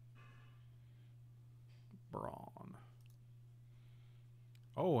 Brawn.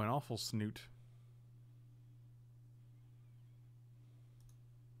 Oh, an Awful Snoot.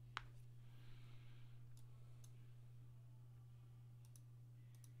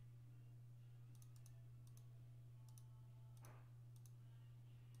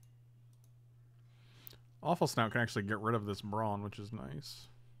 Awful Snout can actually get rid of this Brawn, which is nice.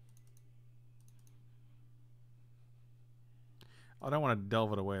 I don't want to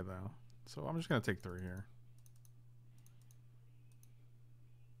delve it away, though. So I'm just going to take 3 here.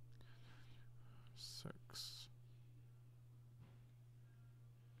 6.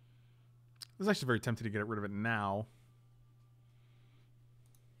 This is actually very tempted to get rid of it now.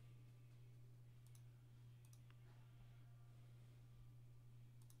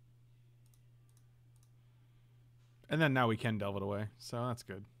 And then now we can delve it away, so that's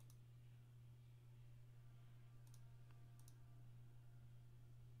good.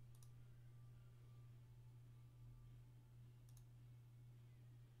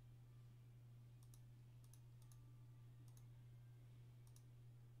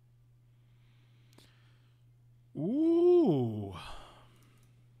 Ooh.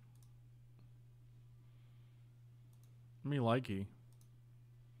 Me likey.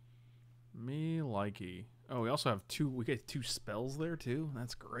 Me likey. Oh, we also have 2. We get 2 spells there too.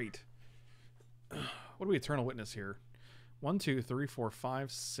 That's great. What do we Eternal Witness here? 1, 2, 3, 4,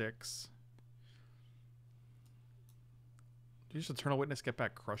 5, 6. Do you just Eternal Witness get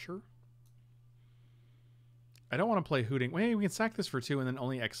back Crusher? I don't want to play Hooting. Wait, we can sack this for 2 and then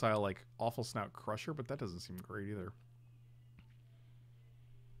only exile like Awful Snout Crusher, but that doesn't seem great either.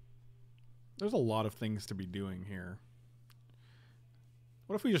 There's a lot of things to be doing here.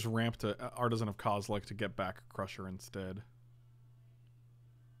 What if we just ramp to Artisan of Kozilek to get back Crusher instead?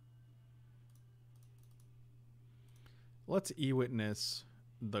 Let's E-Witness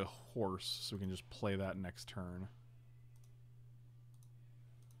the horse so we can just play that next turn.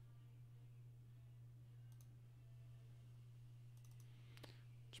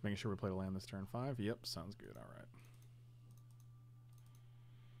 Just making sure we play the land this turn. 5. Yep, sounds good. All right.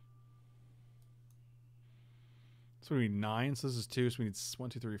 So we need 9. So this is 2. So we need 1,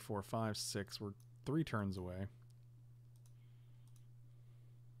 2, 3, 4, 5, 6. We're 3 turns away.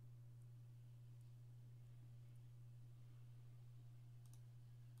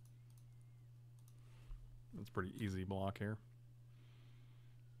 That's pretty easy block here.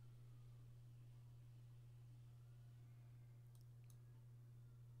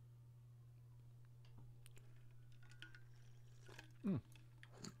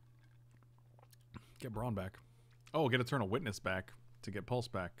 Get Brawn back. Oh, get Eternal Witness back to get Pulse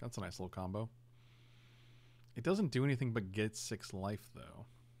back. That's a nice little combo. It doesn't do anything but get 6 life, though.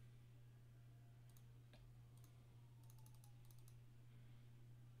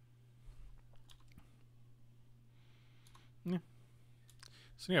 Yeah.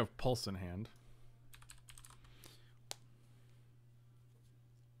 So you have Pulse in hand.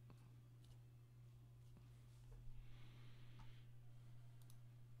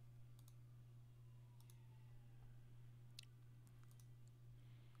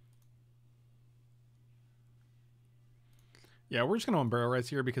 Yeah, we're just going to Umbrella Rights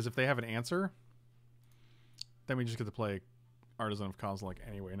here because if they have an answer, then we just get to play Artisan of Kozilek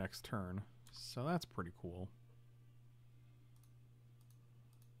anyway next turn. So that's pretty cool.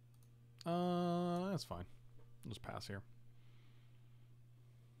 That's fine. I'll just pass here.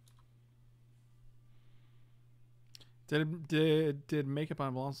 Did Make It by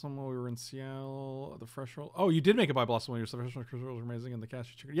Blossom while we were in Seattle? The fresh roll. Oh, you did Make It by Blossom while you were fresh rolls were amazing, and the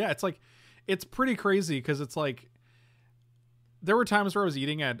cashew chicken. Yeah, it's like, it's pretty crazy because it's like, there were times where I was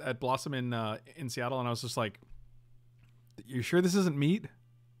eating at Blossom in Seattle, and I was just like, "You sure this isn't meat?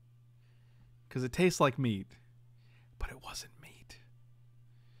 Because it tastes like meat, but it wasn't meat."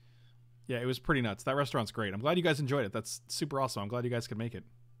 Yeah, it was pretty nuts. That restaurant's great. I'm glad you guys enjoyed it. That's super awesome. I'm glad you guys could make it.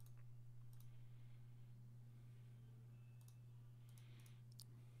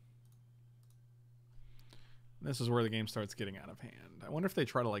 This is where the game starts getting out of hand. I wonder if they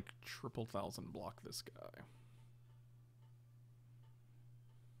try to like 1000 block this guy.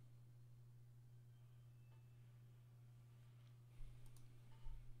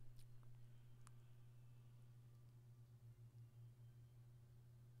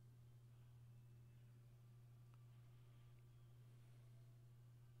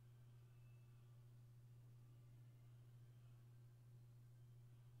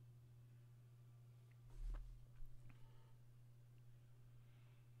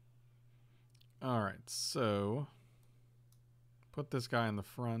 All right, so put this guy in the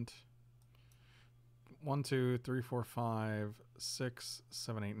front. 1, 2, 3, 4, 5, 6,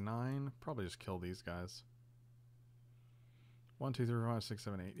 7, 8, 9. Probably just kill these guys. 1, 2, 3, 4, 5, 6,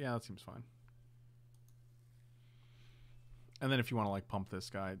 7, 8. Yeah, that seems fine. And then if you want to like pump this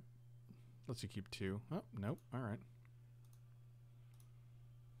guy, lets you keep 2. Oh, nope. All right.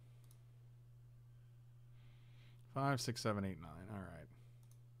 Five, 6, 7, 8, 9. All right.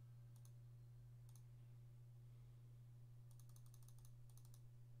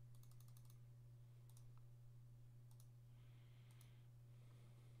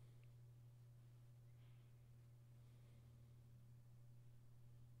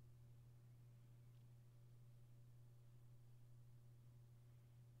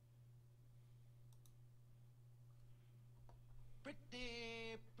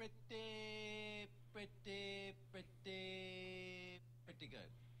 pretty good.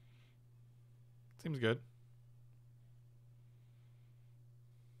 Seems good.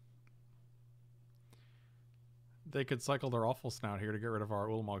 They could cycle their awful snout here to get rid of our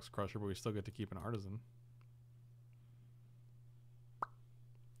Ulamog's Crusher, but we still get to keep an Artisan.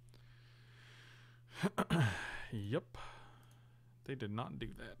 Yep. They did not do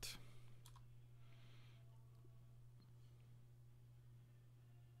that.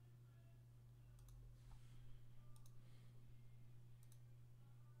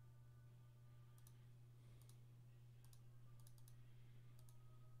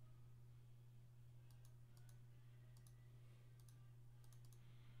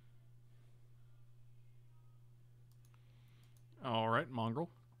 All right, Mongrel.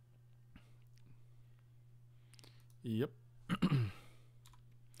 Yep.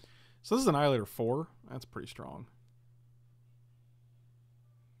 So this is Annihilator 4. That's pretty strong.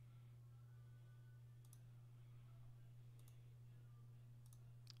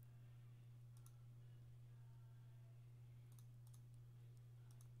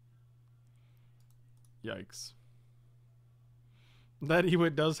 Yikes. That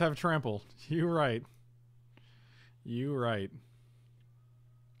Ewit does have trample. You're right. You're right.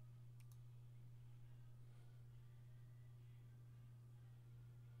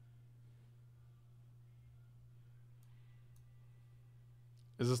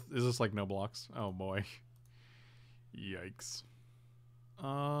 Is this like no blocks? Oh boy. Yikes.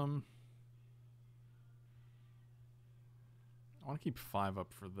 I want to keep 5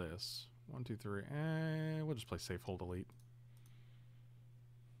 up for this. 1, 2, 3. We'll just play safe hold elite.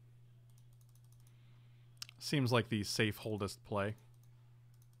 Seems like the safe holdest play.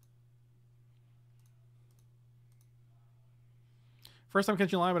 First time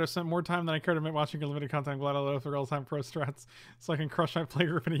catching live, but I've spent more time than I care to admit watching your limited content. I'm glad I let up through all-time pro strats so I can crush my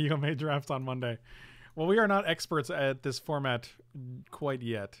playgroup in a UMA draft on Monday. Well, we are not experts at this format quite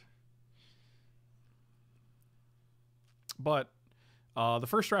yet. But the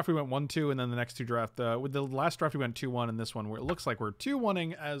first draft we went 1-2, and then the next two draft, with the last draft we went 2-1, and this one where it looks like we're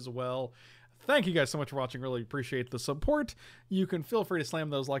 2-1ing as well. Thank you guys so much for watching. Really appreciate the support. You can feel free to slam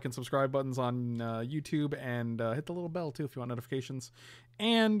those like and subscribe buttons on YouTube, and hit the little bell too if you want notifications.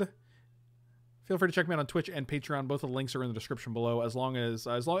 And feel free to check me out on Twitch and Patreon. Both of the links are in the description below, as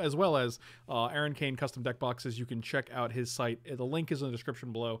well as Aaron Kane custom deck boxes. You can check out his site. The link is in the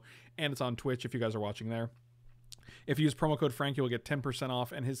description below, and it's on Twitch if you guys are watching there. If you use promo code Frank, you'll get 10%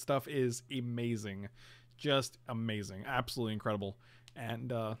 off, and his stuff is amazing. Just amazing. Absolutely incredible.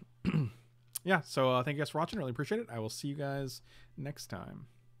 And yeah, so thank you guys for watching. Really appreciate it. I will see you guys next time.